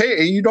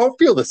you don't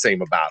feel the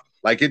same about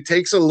them. It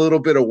takes a little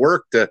bit of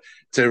work to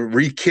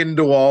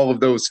rekindle all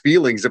of those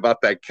feelings about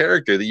that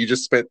character that you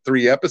just spent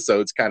 3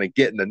 episodes kind of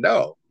getting to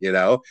know,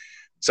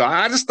 So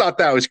I just thought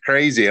that was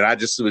crazy, and I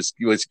just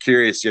was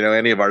curious.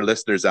 Any of our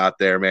listeners out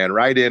there, man,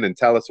 write in and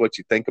tell us what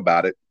you think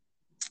about it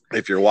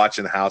if you're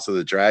watching House of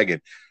the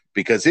Dragon,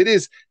 because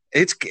it's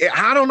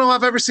I don't know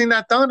I've ever seen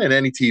that done in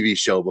any TV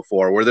show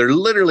before, where they're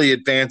literally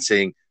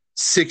advancing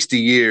 60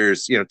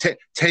 years,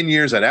 10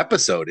 years an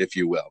episode, if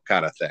you will,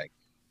 kind of thing.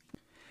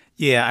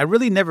 Yeah, I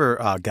really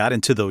never got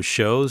into those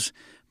shows.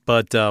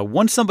 But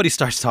once somebody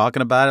starts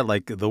talking about it,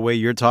 like the way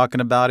you're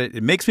talking about it,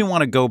 it makes me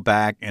want to go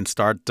back and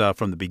start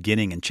from the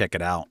beginning and check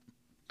it out.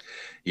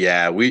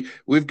 Yeah,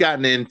 we've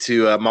gotten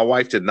into my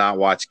wife did not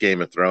watch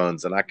Game of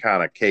Thrones, and I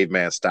kind of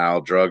caveman style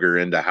drug her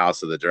into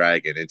House of the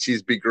Dragon, and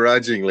she's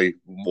begrudgingly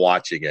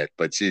watching it,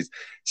 but she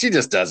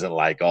just doesn't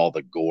like all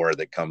the gore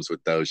that comes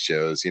with those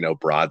shows,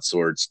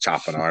 broadswords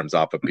chopping arms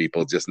off of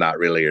people, just not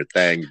really her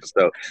thing.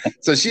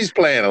 So she's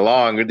playing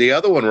along. The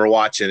other one we're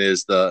watching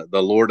is the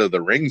Lord of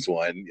the Rings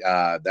one.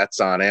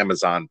 That's on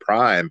Amazon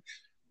Prime,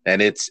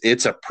 and it's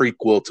a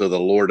prequel to the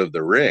Lord of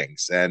the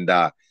Rings, and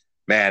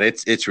man,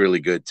 it's really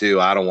good too.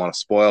 I don't want to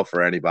spoil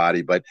for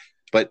anybody, but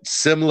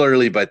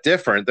similarly but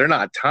different. They're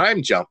not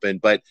time jumping,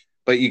 but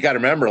you got to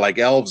remember, like,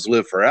 elves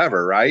live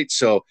forever, right?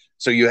 So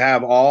you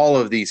have all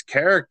of these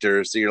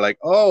characters that you're like,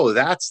 oh,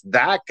 that's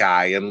that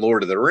guy in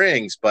Lord of the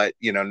Rings, but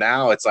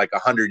now it's like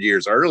 100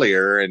 years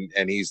earlier,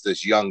 and he's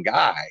this young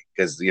guy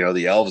because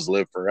the elves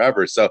live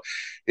forever. So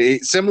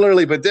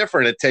similarly but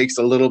different. It takes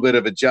a little bit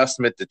of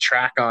adjustment to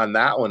track on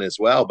that one as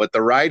well, but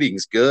the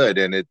writing's good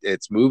and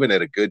it's moving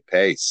at a good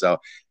pace. So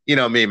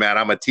me, man,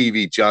 I'm a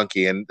TV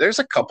junkie, and there's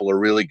a couple of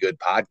really good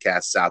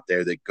podcasts out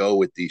there that go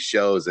with these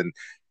shows. And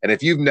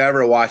if you've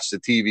never watched a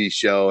TV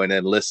show and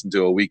then listened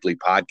to a weekly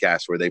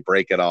podcast where they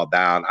break it all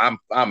down,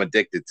 I'm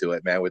addicted to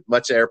it, man. With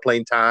much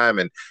airplane time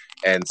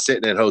and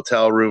sitting in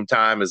hotel room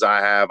time as I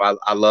have,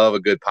 I love a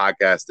good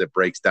podcast that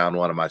breaks down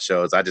one of my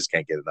shows. I just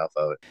can't get enough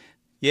of it.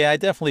 Yeah, I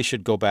definitely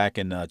should go back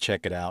and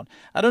check it out.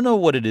 I don't know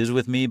what it is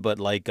with me, but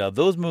like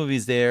those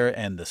movies there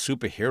and the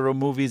superhero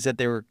movies that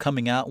they're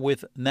coming out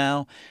with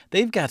now,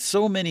 they've got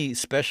so many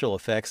special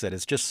effects that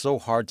it's just so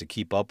hard to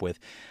keep up with.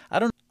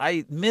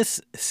 I miss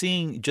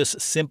seeing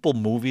just simple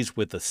movies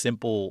with a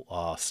simple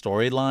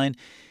storyline.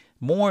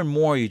 More and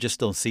more, you just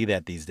don't see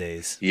that these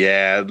days.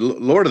 Yeah,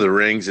 Lord of the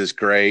Rings is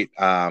great.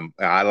 I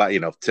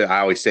like, I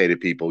always say to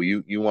people,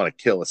 you want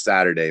to kill a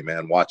Saturday,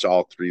 man, watch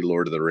all 3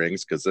 Lord of the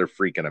Rings because they're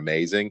freaking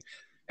amazing.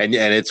 And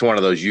it's one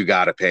of those, you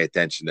got to pay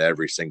attention to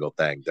every single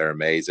thing. They're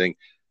amazing.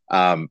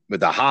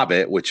 With The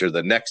Hobbit, which are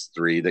the next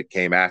 3 that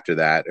came after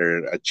that,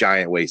 are a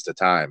giant waste of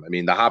time. I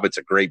mean, The Hobbit's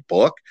a great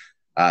book.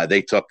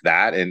 They took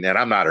that, and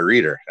I'm not a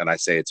reader, and I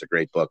say it's a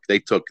great book. They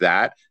took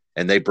that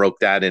and they broke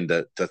that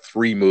into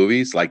 3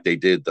 movies, like they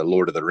did the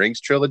Lord of the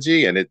Rings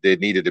trilogy, and it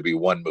needed to be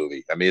 1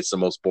 movie. I mean, it's the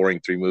most boring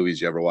 3 movies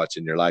you ever watch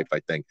in your life, I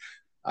think.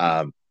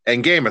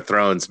 And Game of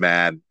Thrones,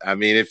 man. I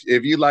mean,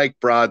 if you like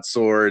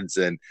broadswords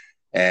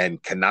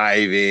and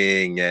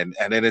conniving and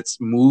then it's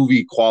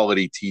movie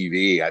quality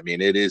TV. I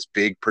mean, it is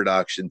big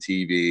production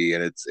TV,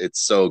 and it's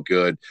so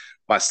good.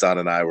 My son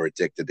and I were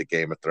addicted to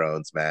Game of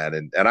Thrones, man.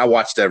 And I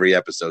watched every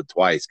episode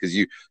twice because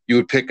you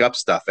would pick up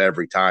stuff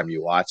every time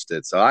you watched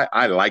it. So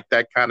I like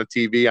that kind of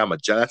TV.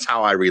 That's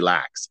how I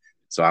relax.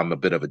 So I'm a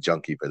bit of a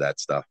junkie for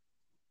that stuff.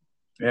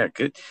 Yeah,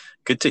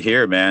 good to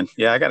hear, man.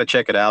 Yeah, I got to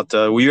check it out.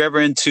 Were you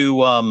ever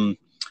into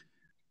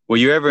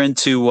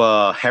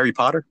Harry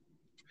Potter?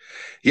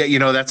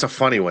 Yeah, that's a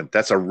funny one.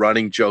 That's a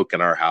running joke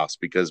in our house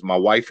because my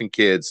wife and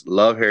kids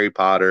love Harry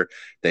Potter.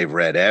 They've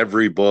read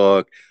every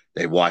book.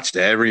 They've watched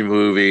every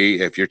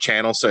movie. If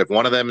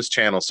one of them is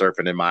channel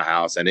surfing in my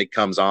house and it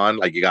comes on,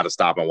 like, you got to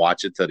stop and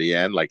watch it to the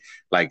end. Like,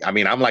 I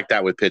mean, I'm like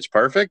that with Pitch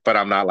Perfect, but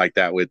I'm not like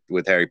that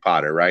with Harry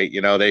Potter, right?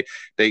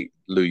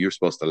 Lou, you're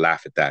supposed to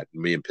laugh at that.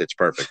 Me and Pitch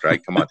Perfect, right?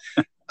 Come on.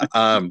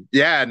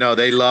 Yeah, no,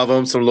 they love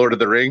them. Some Lord of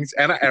the Rings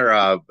and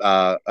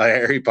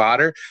Harry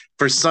Potter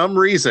for some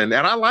reason.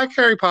 And I like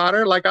Harry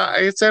Potter. Like,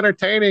 it's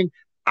entertaining.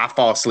 I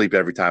fall asleep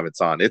every time it's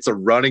on. It's a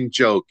running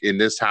joke in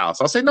this house.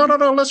 I'll say, no,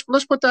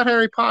 let's put that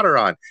Harry Potter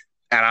on.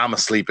 And I'm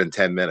asleep in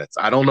 10 minutes.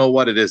 I don't know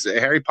what it is.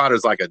 Harry Potter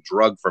is like a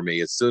drug for me.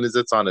 As soon as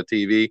it's on the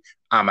TV,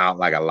 I'm out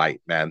like a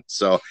light, man.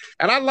 So,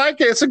 and I like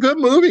it. It's a good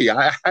movie.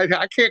 I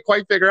can't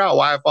quite figure out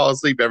why I fall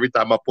asleep every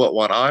time I put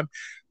one on.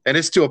 And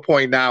it's to a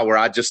point now where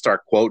I just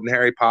start quoting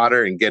Harry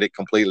Potter and get it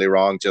completely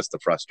wrong just to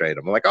frustrate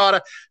him. I'm like, oh,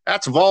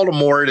 that's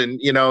Voldemort.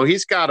 And,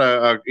 he's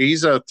got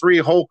he's a 3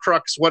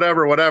 Horcrux,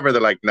 whatever. They're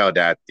like, no,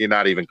 Dad, you're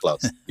not even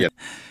close. Yeah.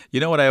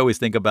 You know what I always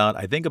think about?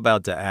 I think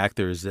about the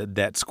actors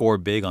that score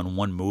big on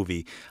one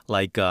movie,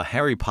 like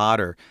Harry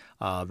Potter.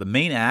 The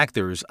main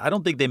actors, I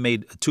don't think they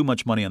made too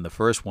much money on the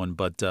first one,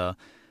 but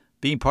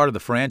being part of the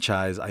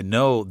franchise, I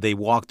know they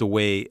walked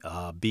away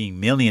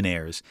being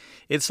millionaires.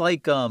 It's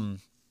like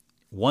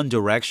One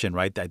Direction,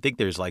 right? I think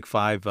there's like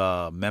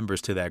 5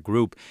 members to that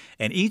group,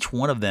 and each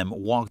one of them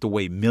walked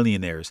away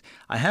millionaires.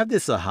 I have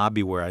this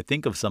hobby where I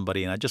think of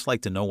somebody, and I just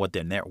like to know what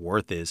their net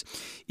worth is.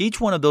 Each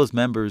one of those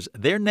members,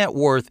 their net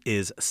worth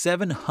is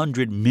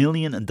 $700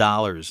 million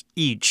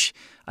each.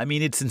 I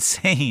mean, it's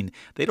insane.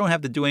 They don't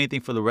have to do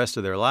anything for the rest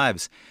of their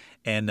lives,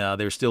 and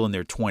they're still in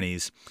their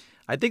 20s.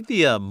 I think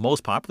the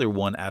most popular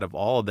one out of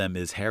all of them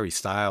is Harry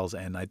Styles,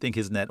 and I think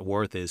his net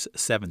worth is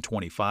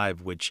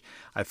 $725, which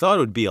I thought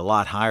would be a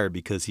lot higher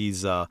because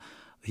he's the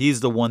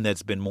one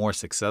that's been more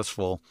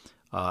successful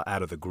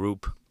out of the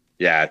group.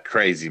 Yeah,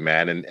 crazy,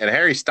 man. And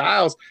Harry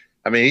Styles,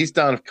 I mean, he's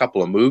done a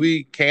couple of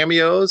movie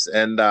cameos,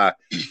 and a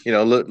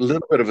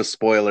little bit of a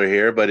spoiler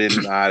here, but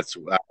in I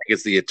think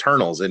it's the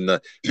Eternals in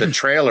the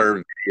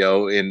trailer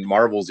video in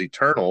Marvel's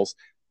Eternals,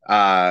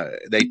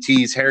 they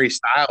tease Harry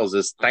Styles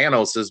as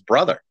Thanos'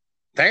 brother.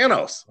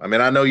 Thanos. I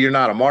mean, I know you're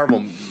not a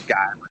Marvel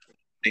guy.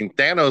 I mean,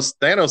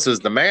 Thanos is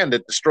the man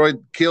that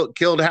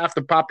killed half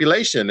the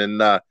population,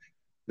 and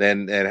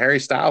Harry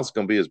Styles is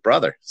going to be his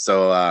brother.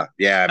 So,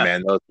 yeah,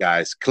 man, those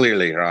guys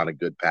clearly are on a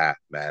good path,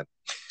 man.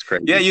 It's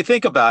crazy. Yeah, you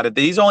think about it.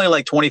 He's only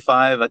like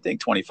 25, I think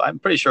 25. I'm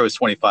pretty sure it was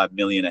 25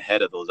 million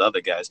ahead of those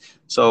other guys.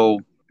 So,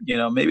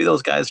 maybe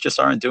those guys just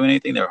aren't doing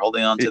anything. They're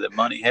holding on to the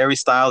money. Harry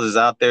Styles is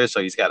out there, so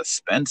he's got to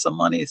spend some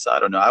money. So I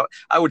don't know.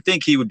 I would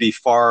think he would be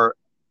far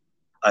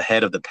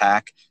ahead of the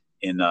pack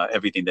in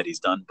everything that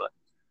he's done, but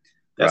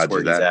that's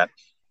where he's at.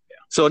 Yeah.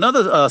 So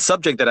another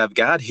subject that I've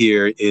got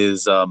here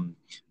is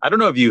I don't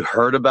know if you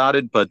heard about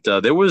it, but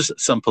there was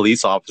some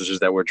police officers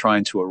that were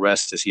trying to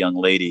arrest this young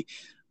lady.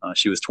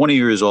 She was 20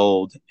 years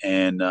old,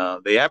 and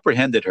they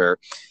apprehended her,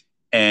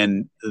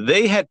 and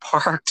they had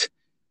parked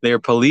their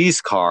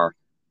police car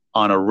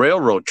on a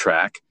railroad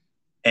track,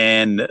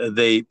 and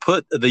they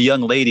put the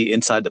young lady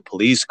inside the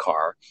police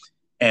car.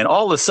 And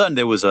all of a sudden,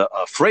 there was a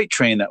freight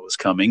train that was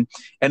coming,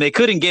 and they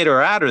couldn't get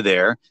her out of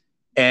there.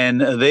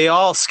 And they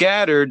all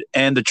scattered,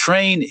 and the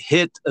train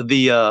hit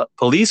the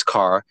police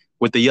car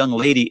with the young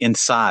lady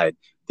inside.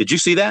 Did you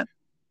see that?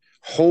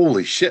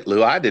 Holy shit,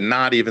 Lou. I did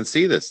not even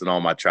see this in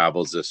all my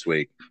travels this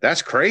week.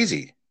 That's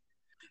crazy.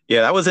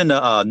 Yeah, that was in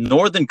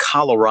northern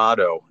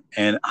Colorado.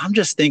 And I'm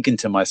just thinking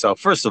to myself,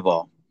 first of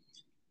all,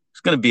 it's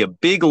going to be a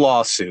big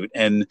lawsuit,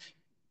 and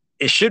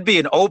it should be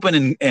an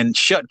open and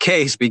shut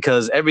case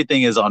because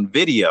everything is on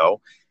video.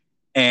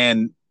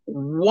 And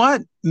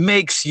what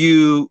makes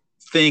you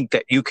think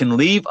that you can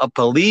leave a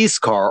police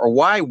car, or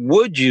why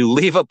would you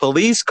leave a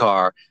police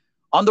car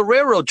on the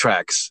railroad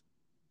tracks?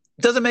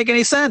 It doesn't make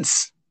any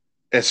sense.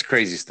 It's the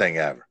craziest thing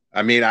ever.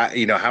 I mean,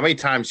 how many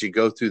times you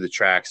go through the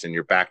tracks and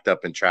you're backed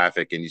up in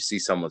traffic and you see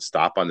someone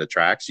stop on the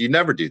tracks? You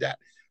never do that.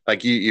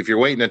 Like if you're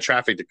waiting in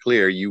traffic to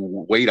clear, you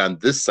wait on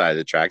this side of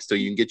the tracks so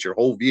you can get your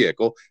whole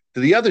vehicle to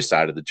the other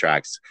side of the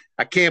tracks.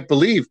 I can't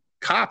believe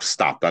cops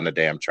stopped on the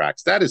damn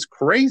tracks. That is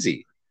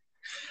crazy.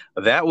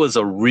 That was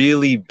a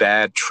really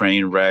bad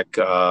train wreck.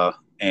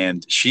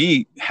 And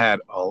she had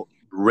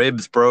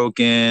ribs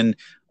broken,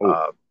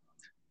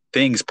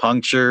 things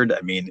punctured.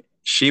 I mean,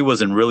 she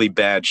was in really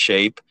bad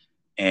shape.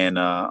 And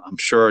I'm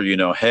sure,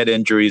 head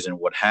injuries and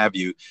what have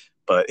you.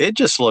 But it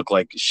just looked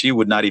like she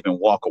would not even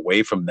walk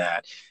away from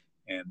that.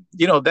 And,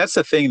 that's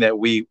the thing that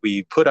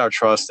we put our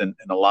trust in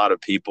a lot of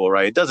people,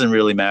 right? It doesn't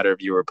really matter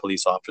if you're a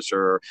police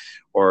officer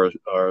or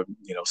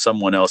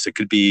someone else. It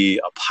could be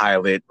a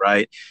pilot,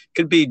 right? It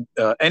could be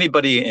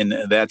anybody in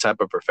that type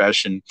of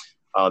profession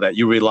that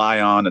you rely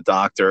on, a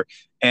doctor.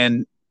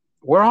 And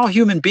we're all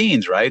human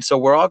beings, right? So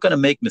we're all going to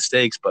make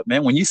mistakes. But,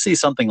 man, when you see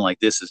something like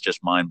this, it's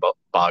just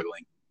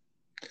mind-boggling.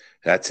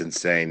 That's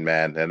insane,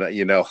 man. And, I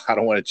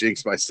don't want to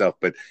jinx myself,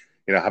 but,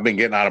 I've been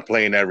getting on a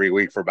plane every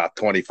week for about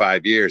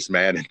 25 years,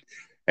 man.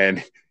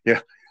 And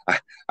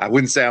I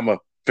wouldn't say I'm a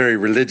very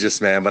religious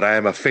man, but I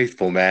am a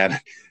faithful man.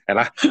 And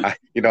I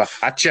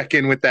check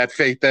in with that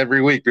faith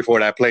every week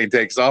before that plane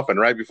takes off and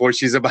right before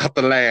she's about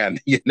to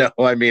land.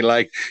 I mean,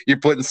 like you're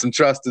putting some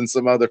trust in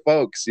some other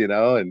folks,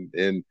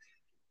 and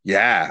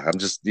yeah, I'm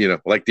just,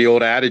 like the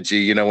old adage,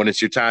 when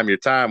it's your time, your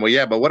time. Well,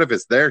 yeah, but what if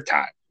it's their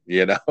time,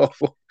 Yeah,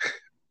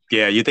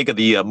 you think of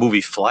the movie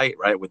Flight,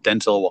 right, with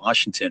Denzel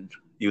Washington.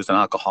 He was an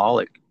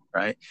alcoholic,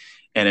 right?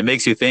 And it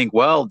makes you think,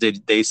 well,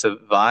 did they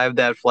survive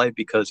that flight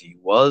because he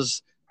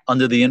was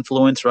under the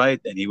influence, right?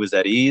 And he was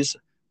at ease?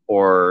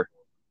 Or,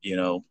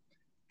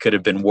 could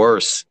have been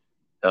worse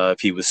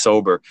if he was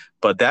sober.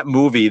 But that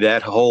movie,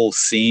 that whole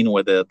scene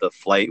where the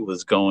flight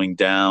was going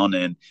down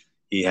and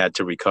he had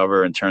to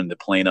recover and turn the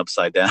plane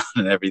upside down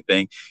and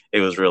everything, it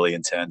was really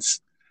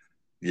intense.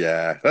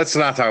 Yeah, let's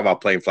not talk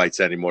about plane flights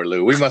anymore,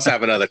 Lou. We must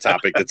have another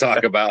topic to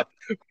talk about.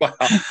 Wow.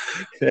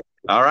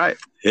 All right,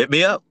 hit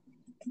me up.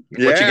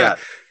 Yeah. What you got?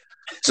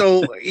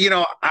 So, we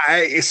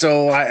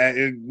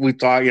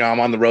thought, I'm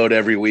on the road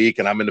every week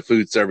and I'm in the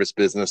food service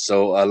business.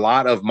 So a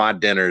lot of my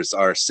dinners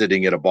are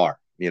sitting at a bar.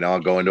 I'll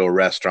go into a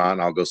restaurant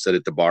and I'll go sit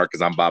at the bar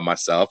because I'm by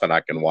myself and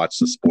I can watch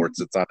the sports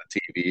that's on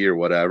the TV or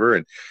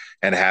whatever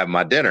and have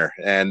my dinner.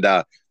 And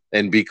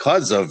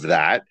because of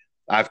that,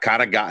 I've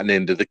kind of gotten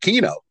into the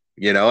Keno.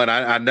 And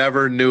I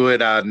never knew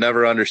it. I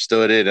never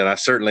understood it. And I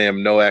certainly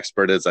am no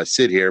expert as I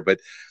sit here, but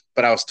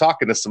I was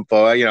talking to some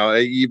folks,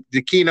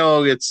 the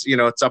Keno, it's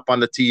up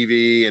on the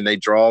TV and they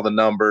draw the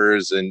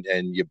numbers and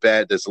you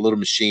bet. There's a little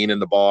machine in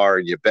the bar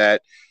and you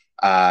bet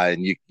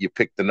and you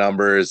pick the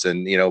numbers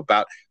and,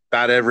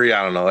 about every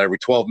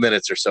 12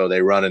 minutes or so,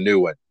 they run a new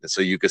one. And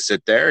so you can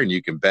sit there and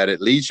you can bet at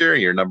leisure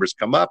and your numbers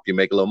come up, you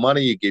make a little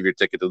money, you give your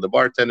ticket to the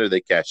bartender,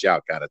 they cash you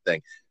out kind of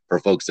thing for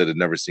folks that have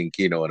never seen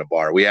Keno in a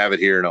bar. We have it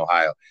here in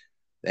Ohio.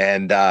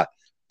 And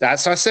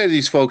that's I say to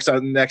these folks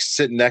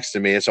sitting next to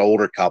me. It's an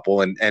older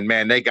couple, and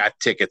man, they got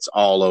tickets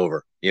all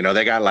over.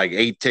 They got like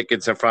 8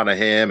 tickets in front of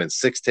him and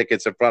 6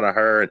 tickets in front of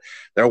her, and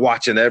they're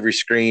watching every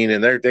screen,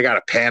 and they got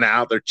to pan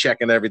out. They're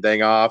checking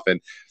everything off,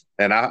 and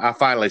I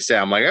finally say,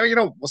 I'm like,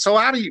 so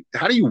how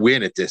do you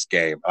win at this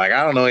game? Like,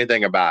 I don't know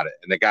anything about it.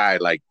 And the guy,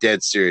 like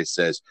dead serious,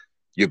 says,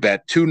 you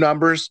bet 2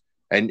 numbers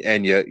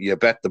and you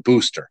bet the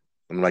booster.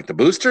 I'm like, the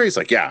booster? He's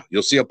like, yeah,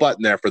 you'll see a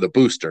button there for the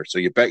booster. So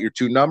you bet your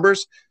 2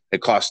 numbers.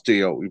 It costs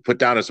you put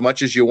down as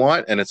much as you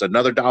want, and it's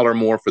another $1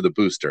 more for the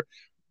booster.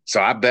 So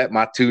I bet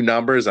my 2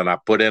 numbers and I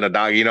put in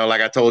 $1.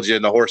 Like I told you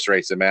in the horse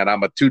racing, man,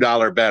 I'm a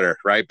 $2 better,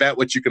 right? Bet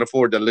what you can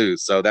afford to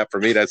lose. So that for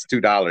me, that's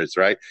 $2,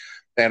 right?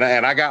 And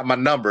I got my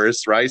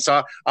numbers, right?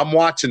 So I'm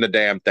watching the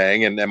damn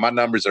thing, and my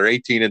numbers are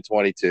 18 and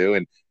 22,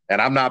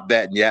 and I'm not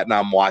betting yet, and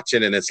I'm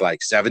watching, and it's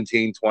like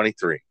 17-23,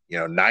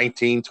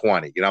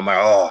 19-20. I'm like,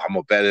 oh, I'm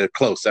gonna bet it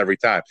close every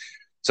time.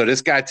 So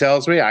this guy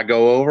tells me, I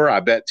go over, I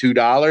bet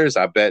 $2,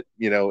 I bet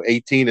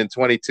 18 and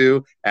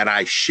 22, and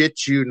I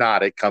shit you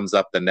not, it comes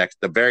up the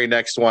very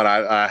next one.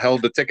 I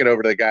held the ticket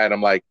over to the guy, and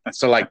I'm like,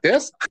 so like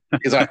this?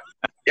 He's like,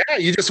 yeah,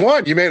 you just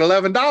won. You made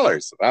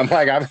 $11. I'm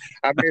like, I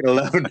made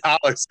 $11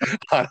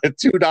 on a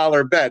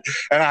 $2 bet,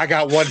 and I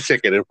got 1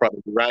 ticket in front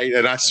of me, right?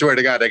 And I swear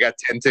to God, I got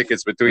 10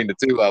 tickets between the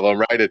 2 of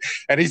them, right?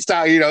 And he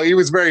stopped. He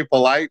was very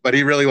polite, but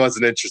he really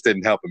wasn't interested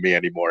in helping me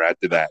anymore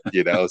after that.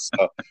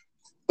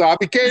 So I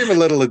became a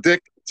little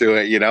addicted to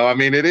it. I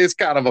mean, it is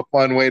kind of a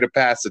fun way to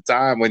pass the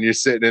time when you're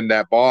sitting in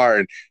that bar,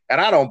 and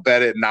I don't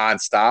bet it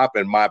nonstop,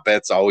 and my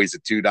bet's always a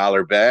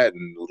 $2 bet,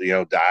 and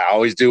I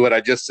always do what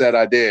I just said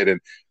I did, and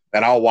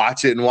I'll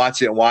watch it and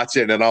watch it and watch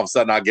it, and then all of a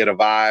sudden I'll get a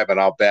vibe and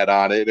I'll bet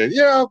on it, and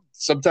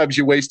sometimes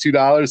you waste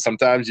 $2,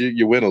 sometimes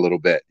you win a little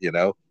bit,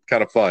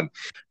 kind of fun.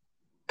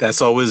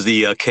 That's always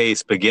the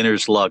case,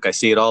 beginner's luck. I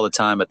see it all the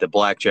time at the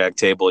blackjack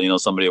table.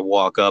 Somebody will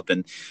walk up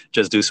and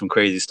just do some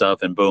crazy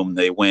stuff and boom,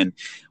 they win.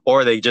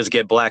 Or they just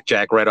get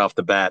blackjack right off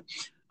the bat.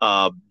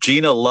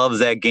 Gina loves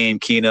that game,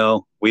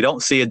 Keno. We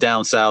don't see it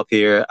down south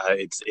here.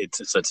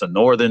 It's a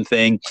northern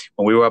thing.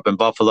 When we were up in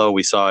Buffalo,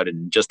 we saw it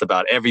in just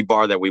about every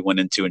bar that we went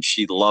into, and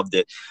she loved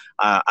it.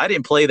 I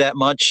didn't play that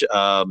much.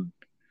 To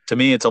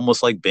me, it's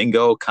almost like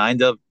bingo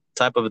kind of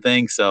type of a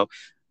thing. So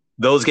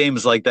those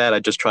games like that, I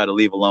just try to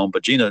leave alone.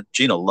 But Gina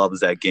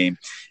loves that game.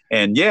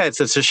 And, yeah, it's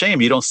a shame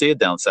you don't see it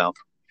down south.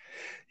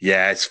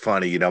 Yeah, it's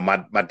funny.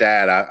 My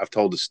dad, I've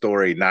told the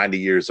story, 90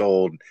 years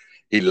old.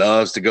 He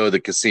loves to go to the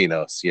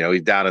casinos.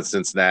 He's down in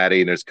Cincinnati,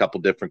 and there's a couple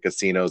different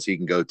casinos he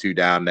can go to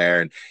down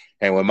there.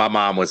 And when my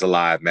mom was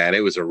alive, man,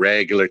 it was a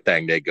regular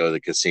thing. They'd go to the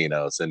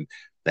casinos. And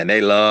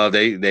they love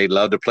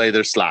to play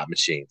their slot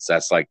machines.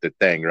 That's like the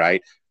thing,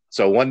 right?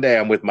 So one day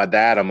I'm with my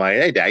dad. I'm like,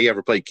 hey, Dad, you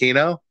ever play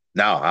Keno?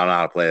 No, I don't know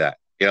how to play that.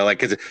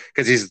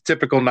 Because he's a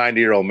typical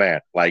 90-year-old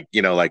man, like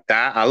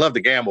that. I love to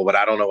gamble, but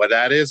I don't know what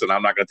that is, and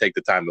I'm not going to take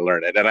the time to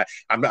learn it. And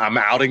I'm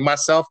outing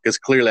myself because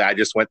clearly I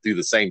just went through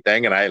the same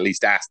thing, and I at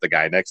least asked the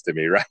guy next to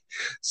me, right?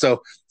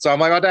 So I'm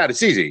like, oh, Dad,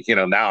 it's easy.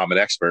 Now I'm an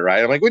expert,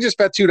 right? I'm like, we just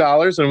bet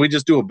 $2 and we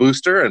just do a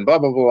booster and blah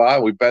blah blah. Blah.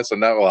 We bet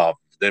some that. Well,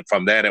 then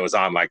from then it was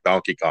on like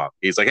Donkey Kong.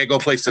 He's like, hey, go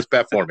place this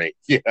bet for me.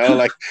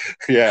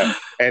 Yeah.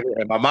 And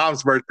my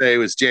mom's birthday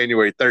was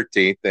January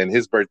 13th, and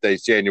his birthday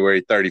is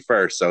January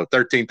 31st. So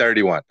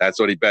 13/31. That's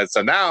what he bet.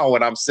 So now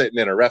when I'm sitting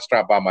in a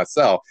restaurant by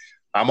myself,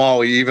 I'm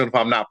always, even if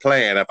I'm not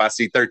playing, if I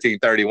see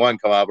 13/31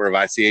 come up or if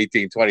I see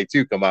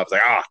 18/22 come up, it's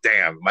like, oh,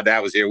 damn, my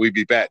dad was here. We'd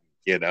be betting,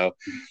 So,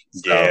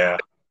 yeah.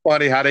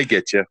 Funny how they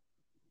get you.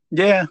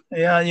 Yeah.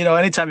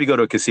 Anytime you go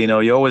to a casino,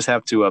 you always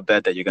have to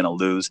bet that you're going to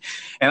lose.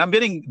 And I'm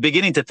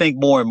beginning to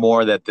think more and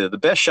more that the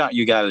best shot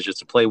you got is just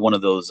to play one of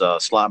those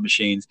slot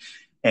machines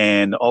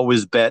and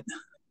always bet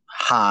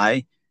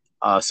high.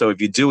 So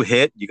if you do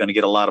hit, you're going to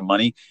get a lot of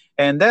money.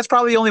 And that's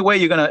probably the only way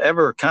you're going to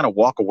ever kind of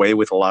walk away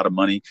with a lot of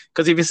money.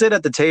 Because if you sit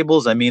at the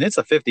tables, I mean, it's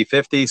a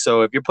 50-50.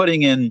 So if you're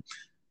putting in,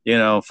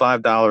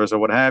 $5 or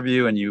what have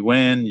you, and you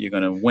win, you're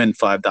going to win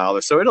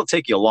 $5. So it'll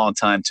take you a long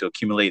time to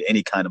accumulate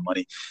any kind of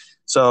money.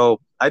 So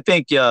I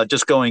think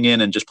just going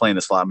in and just playing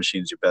the slot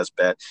machine is your best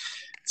bet.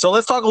 So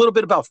let's talk a little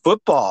bit about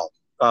football.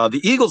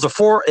 The Eagles are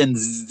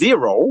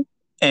 4-0,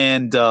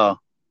 and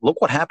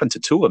look what happened to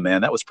Tua,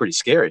 man. That was pretty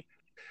scary.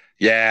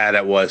 Yeah,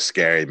 that was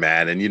scary,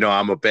 man. And,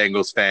 I'm a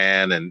Bengals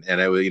fan, and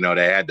it was,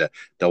 they had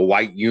the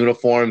white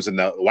uniforms and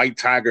the white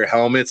tiger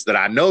helmets that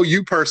I know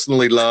you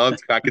personally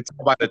loved. I could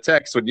tell by the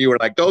text when you were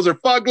like, those are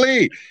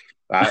fugly.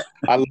 I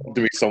loved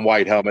me some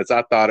white helmets.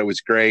 I thought it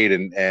was great.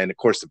 And of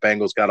course, the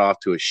Bengals got off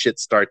to a shit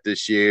start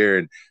this year.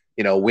 And,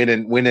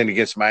 winning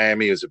against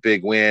Miami was a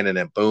big win. And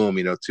then boom,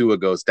 Tua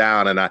goes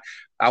down. And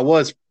I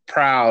was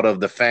proud of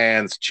the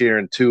fans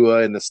cheering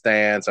Tua in the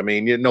stands. I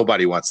mean,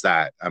 nobody wants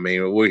that. I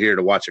mean, we're here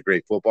to watch a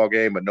great football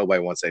game, but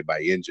nobody wants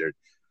anybody injured.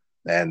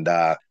 And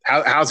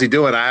how's he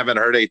doing? I haven't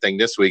heard anything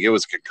this week. It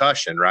was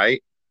concussion,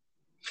 right?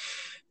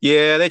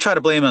 Yeah, they try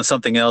to blame it on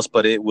something else,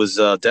 but it was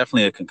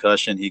definitely a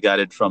concussion. He got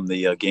it from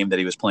the game that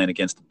he was playing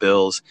against the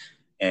Bills,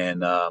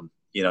 and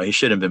he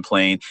shouldn't have been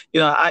playing.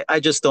 I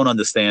just don't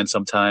understand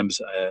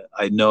sometimes.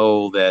 I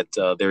know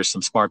that there's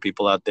some smart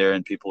people out there,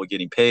 and people are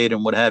getting paid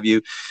and what have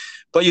you.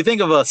 But you think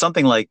of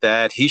something like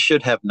that, he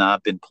should have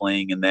not been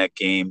playing in that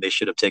game. They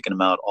should have taken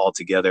him out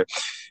altogether,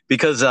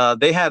 because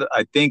they had,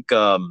 I think,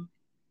 a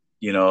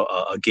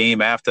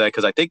game after that,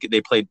 because I think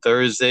they played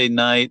Thursday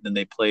night, and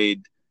they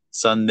played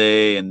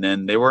Sunday, and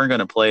then they weren't going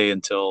to play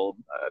until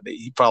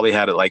he probably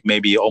had it like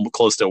maybe almost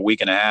close to a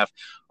week and a half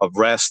of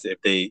rest if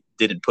they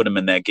didn't put him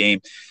in that game.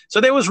 So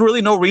there was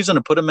really no reason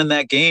to put him in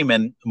that game.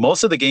 And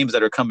most of the games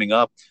that are coming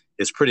up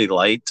is pretty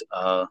light.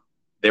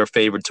 They're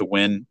favored to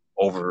win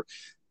over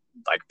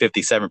like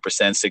 57%,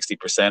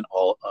 60%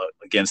 all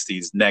against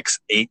these next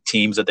 8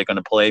 teams that they're going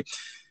to play.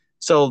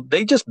 So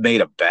they just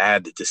made a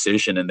bad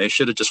decision, and they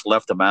should have just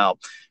left him out.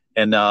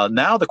 And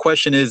now the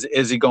question is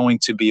he going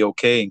to be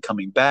okay in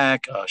coming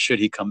back? Should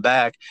he come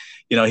back?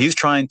 He's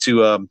trying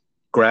to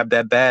grab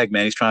that bag,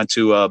 man. He's trying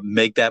to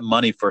make that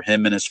money for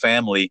him and his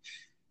family.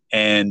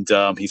 And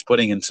he's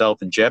putting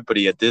himself in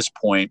jeopardy at this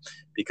point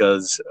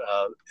because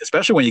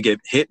especially when you get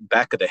hit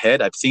back of the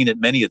head, I've seen it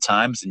many a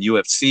times in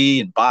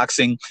UFC and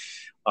boxing.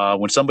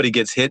 When somebody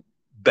gets hit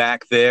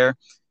back there,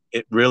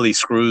 it really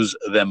screws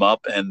them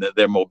up and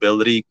their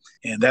mobility.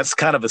 And that's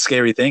kind of a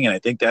scary thing. And I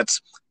think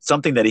that's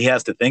something that he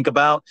has to think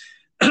about.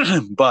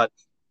 But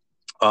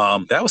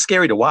that was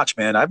scary to watch,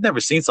 man. I've never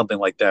seen something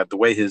like that, the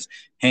way his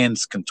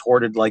hands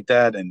contorted like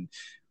that. And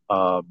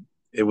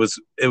it was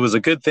a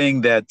good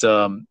thing that,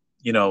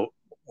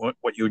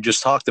 what you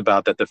just talked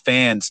about, that the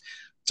fans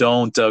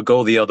don't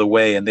go the other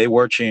way. And they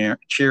were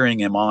cheering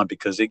him on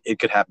because it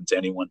could happen to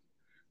anyone.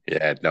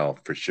 Yeah, no,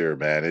 for sure,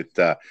 man.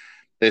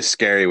 It's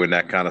scary when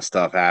that kind of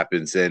stuff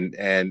happens. And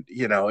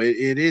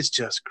it is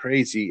just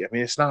crazy. I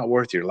mean, it's not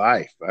worth your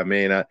life. I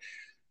mean,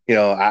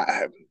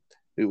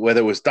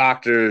 whether it was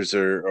doctors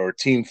or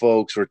team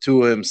folks or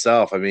Tua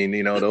himself, I mean,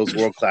 those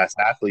world-class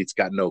athletes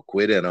got no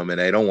quit in them and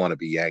they don't want to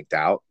be yanked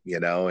out,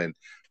 and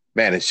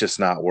man, it's just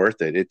not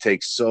worth it. It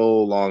takes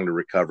so long to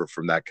recover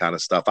from that kind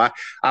of stuff.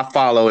 I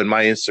follow in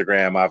my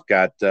Instagram, I've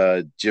got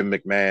Jim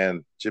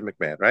McMahon,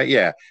 right?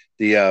 Yeah.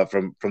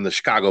 From the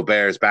Chicago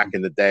Bears back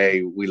in the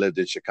day. We lived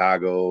in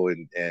Chicago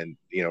and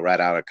right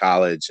out of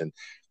college, and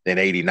then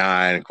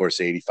 89, of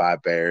course,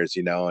 85 Bears,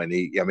 and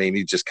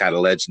he's just kind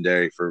of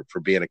legendary for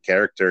being a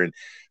character. And,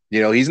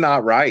 he's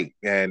not right.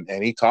 And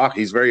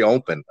he's very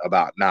open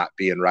about not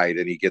being right.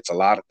 And he gets a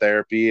lot of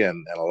therapy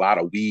and a lot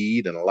of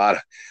weed and a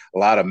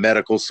lot of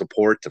medical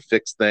support to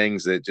fix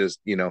things that just,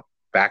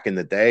 back in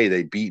the day,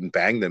 they beat and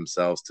banged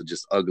themselves to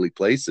just ugly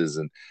places.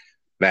 And,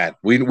 man,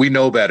 we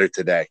know better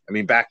today. I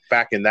mean, back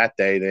in that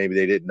day, maybe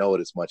they didn't know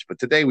it as much, but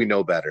today we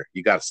know better.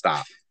 You got to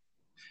stop.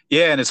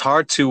 Yeah, and it's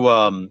hard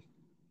to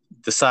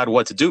decide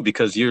what to do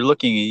because you're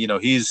looking,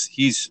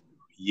 he's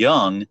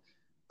young,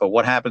 but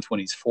what happens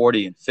when he's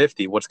 40 and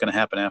 50? What's going to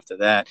happen after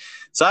that?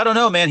 So I don't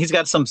know, man. He's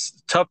got some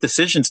tough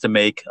decisions to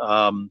make,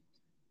 and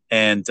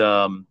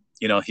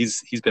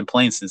he's been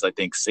playing since I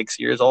think 6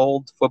 years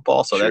old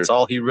football, so That's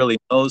all he really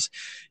knows,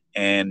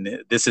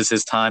 and this is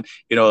his time.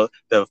 The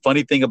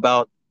funny thing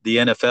about the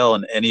NFL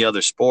and any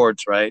other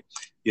sports, right?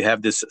 You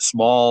have this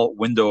small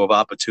window of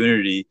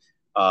opportunity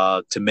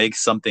to make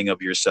something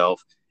of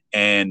yourself.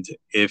 And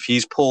if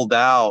he's pulled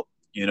out,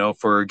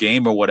 for a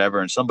game or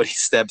whatever, and somebody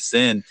steps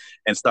in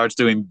and starts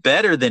doing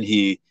better than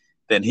he's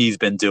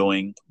been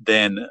doing,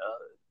 then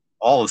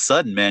all of a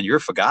sudden, man, you're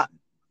forgotten.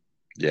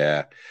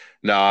 Yeah.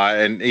 No,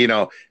 and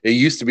it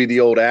used to be the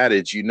old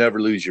adage, you never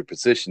lose your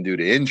position due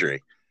to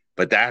injury,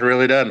 but that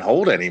really doesn't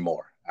hold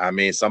anymore. I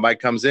mean, somebody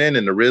comes in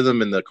and the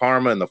rhythm and the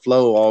karma and the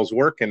flow all's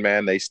working,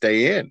 man, they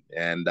stay in.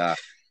 And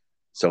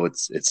so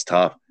it's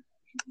tough.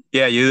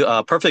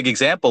 Yeah, perfect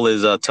example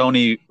is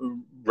Tony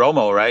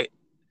Romo, right?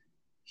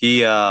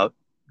 He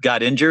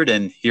got injured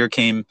and here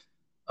came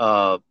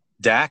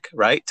Dak,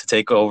 right, to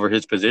take over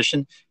his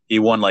position. He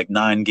won like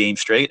 9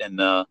 games straight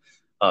and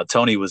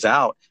Tony was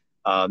out.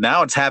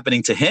 Now it's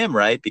happening to him,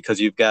 right, because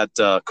you've got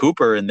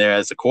Cooper in there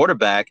as the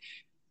quarterback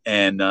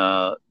and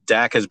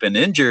Dak has been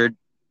injured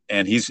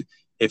and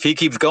if he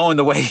keeps going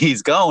the way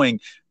he's going,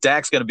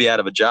 Dak's going to be out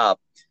of a job.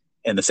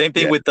 And the same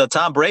thing with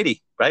Tom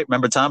Brady, right?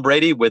 Remember Tom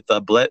Brady with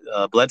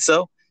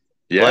Bledsoe?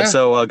 Yeah.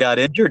 Bledsoe got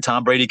injured.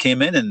 Tom Brady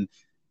came in and,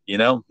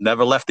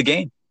 never left the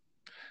game.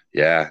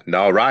 Yeah,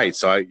 no, right.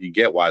 So you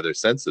get why they're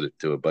sensitive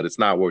to it, but it's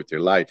not worth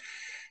your life.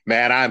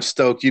 Man, I'm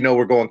stoked.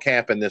 We're going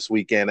camping this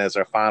weekend as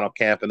our final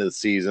camping of the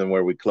season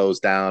where we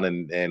close down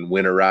and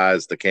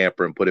winterize the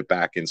camper and put it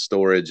back in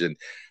storage. And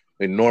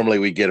normally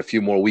we get a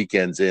few more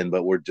weekends in,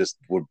 but we're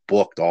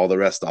booked all the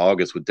rest of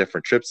August with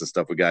different trips and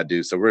stuff we got to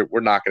do. So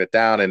we're knocking it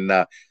down. And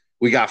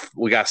we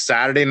got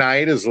Saturday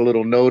night is a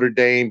little Notre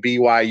Dame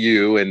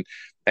BYU,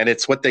 and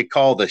it's what they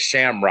call the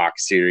Shamrock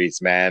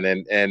Series, man.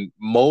 And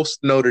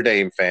most Notre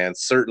Dame fans,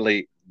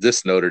 certainly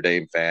this Notre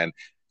Dame fan,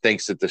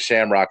 thinks that the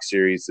Shamrock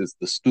Series is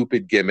the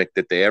stupid gimmick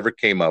that they ever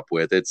came up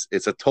with.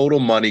 It's a total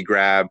money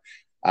grab.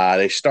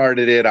 They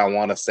started it, I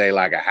want to say,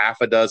 like a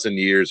half a dozen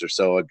years or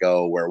so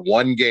ago, where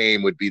one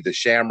game would be the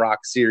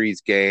Shamrock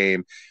Series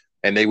game,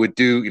 and they would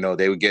do,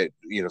 they would get,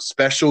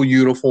 special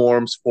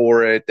uniforms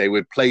for it. They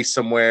would play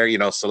somewhere,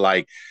 so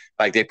like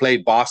they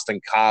played Boston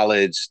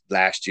College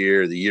last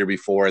year, the year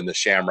before in the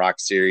Shamrock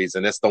Series,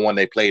 and it's the one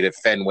they played at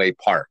Fenway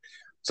Park.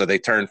 So they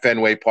turned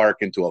Fenway Park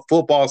into a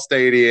football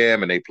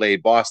stadium, and they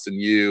played Boston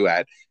U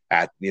at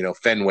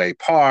Fenway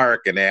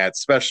Park, and they had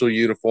special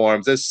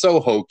uniforms. It's so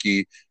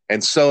hokey.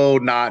 and so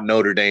not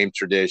Notre Dame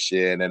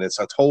tradition, and it's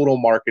a total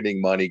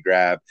marketing money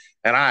grab.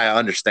 And I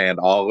understand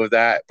all of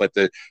that, but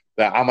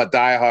I'm a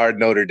diehard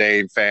Notre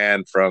Dame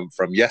fan from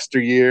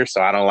yesteryear,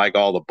 so I don't like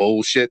all the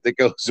bullshit that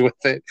goes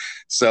with it.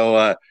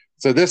 So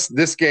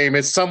this game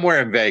is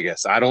somewhere in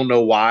Vegas. I don't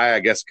know why. I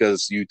guess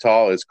because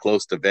Utah is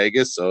close to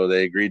Vegas, so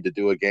they agreed to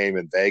do a game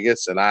in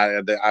Vegas. And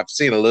I've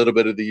seen a little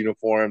bit of the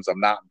uniforms. I'm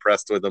not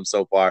impressed with them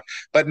so far,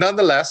 but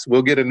nonetheless,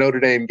 we'll get a Notre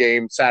Dame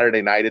game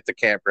Saturday night at the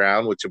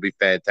campground, which will be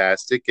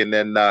fantastic. And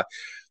then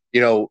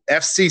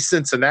FC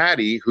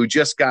Cincinnati, who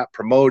just got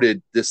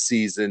promoted this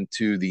season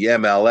to the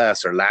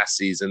MLS, or last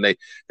season,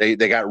 they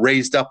got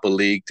raised up a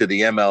league to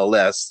the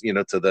MLS,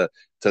 to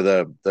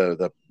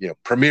the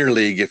Premier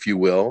League, if you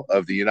will,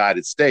 of the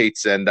United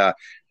States, and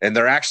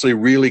they're actually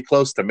really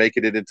close to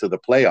making it into the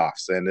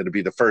playoffs, and it'll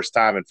be the first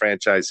time in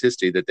franchise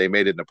history that they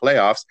made it in the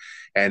playoffs.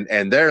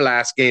 And their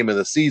last game of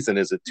the season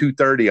is at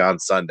 2:30 on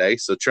Sunday,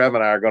 so Trev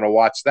and I are going to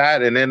watch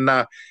that, and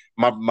then.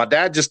 My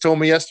dad just told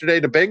me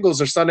yesterday the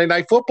Bengals are Sunday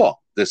Night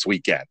Football this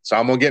weekend. So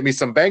I'm going to get me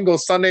some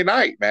Bengals Sunday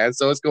night, man.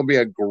 So it's going to be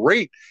a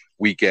great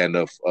weekend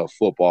of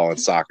football and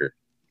soccer.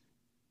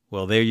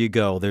 Well, there you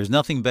go. There's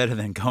nothing better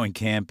than going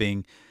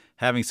camping,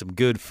 having some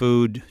good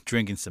food,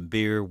 drinking some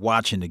beer,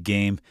 watching the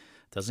game.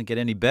 Doesn't get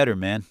any better,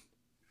 man.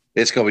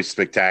 It's going to be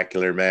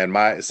spectacular,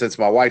 man. Since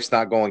my wife's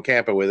not going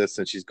camping with us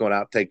and she's going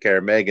out to take care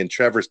of Megan,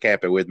 Trevor's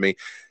camping with me.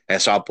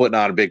 And so I'm putting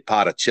on a big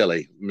pot of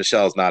chili.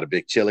 Michelle's not a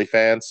big chili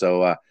fan,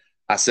 so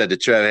I said to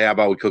Trevor, hey, how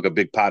about we cook a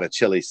big pot of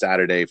chili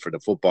Saturday for the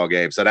football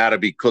game? So that'll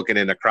be cooking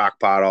in the crock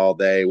pot all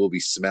day. We'll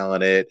be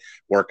smelling it,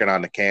 working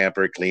on the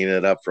camper, cleaning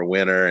it up for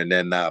winter. And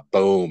then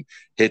boom,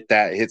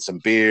 hit some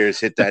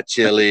beers, hit that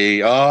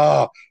chili.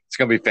 Oh, it's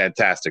going to be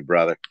fantastic,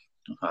 brother.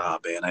 Oh,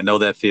 man, I know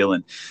that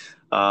feeling.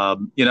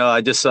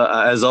 I just,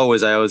 as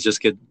always, I always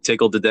just get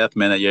tickled to death,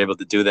 man, that you're able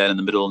to do that in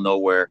the middle of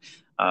nowhere.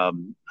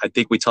 I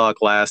think we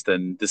talked last,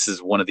 and this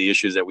is one of the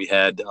issues that we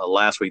had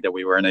last week that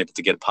we weren't able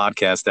to get a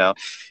podcast out,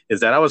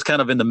 is that I was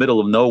kind of in the middle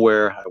of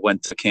nowhere. I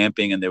went to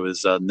camping and there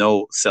was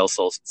no cell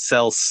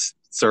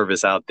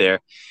service out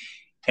there.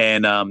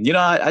 And,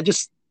 I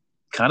just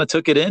kind of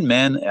took it in,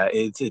 man.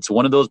 It's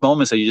one of those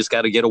moments that you just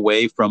got to get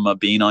away from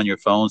being on your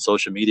phone,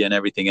 social media and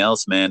everything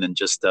else, man, and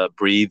just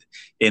breathe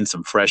in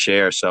some fresh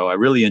air. So I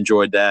really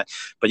enjoyed that.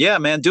 But yeah,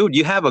 man, dude,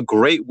 you have a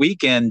great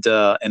weekend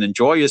and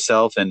enjoy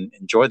yourself and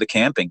enjoy the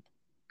camping.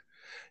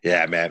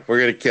 Yeah, man, we're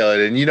going to kill it.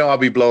 And, I'll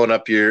be blowing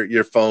up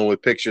your phone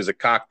with pictures of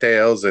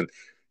cocktails and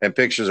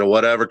pictures of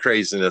whatever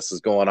craziness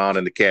is going on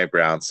in the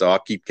campground. So I'll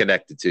keep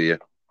connected to you.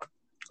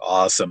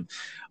 Awesome.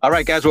 All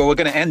right, guys. Well, we're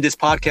going to end this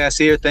podcast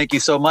here. Thank you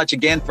so much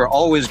again for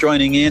always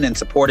joining in and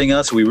supporting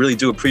us. We really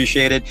do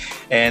appreciate it.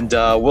 And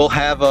we'll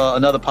have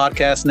another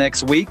podcast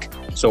next week.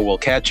 So we'll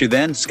catch you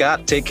then.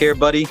 Scott, take care,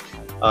 buddy.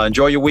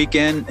 Enjoy your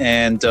weekend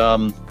and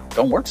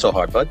don't work so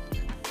hard, bud.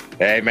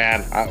 Hey,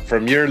 man,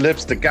 from your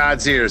lips to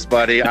God's ears,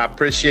 buddy. I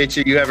appreciate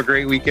you. You have a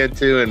great weekend,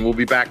 too, and we'll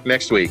be back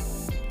next week.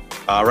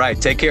 All right.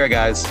 Take care,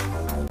 guys.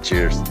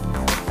 Cheers.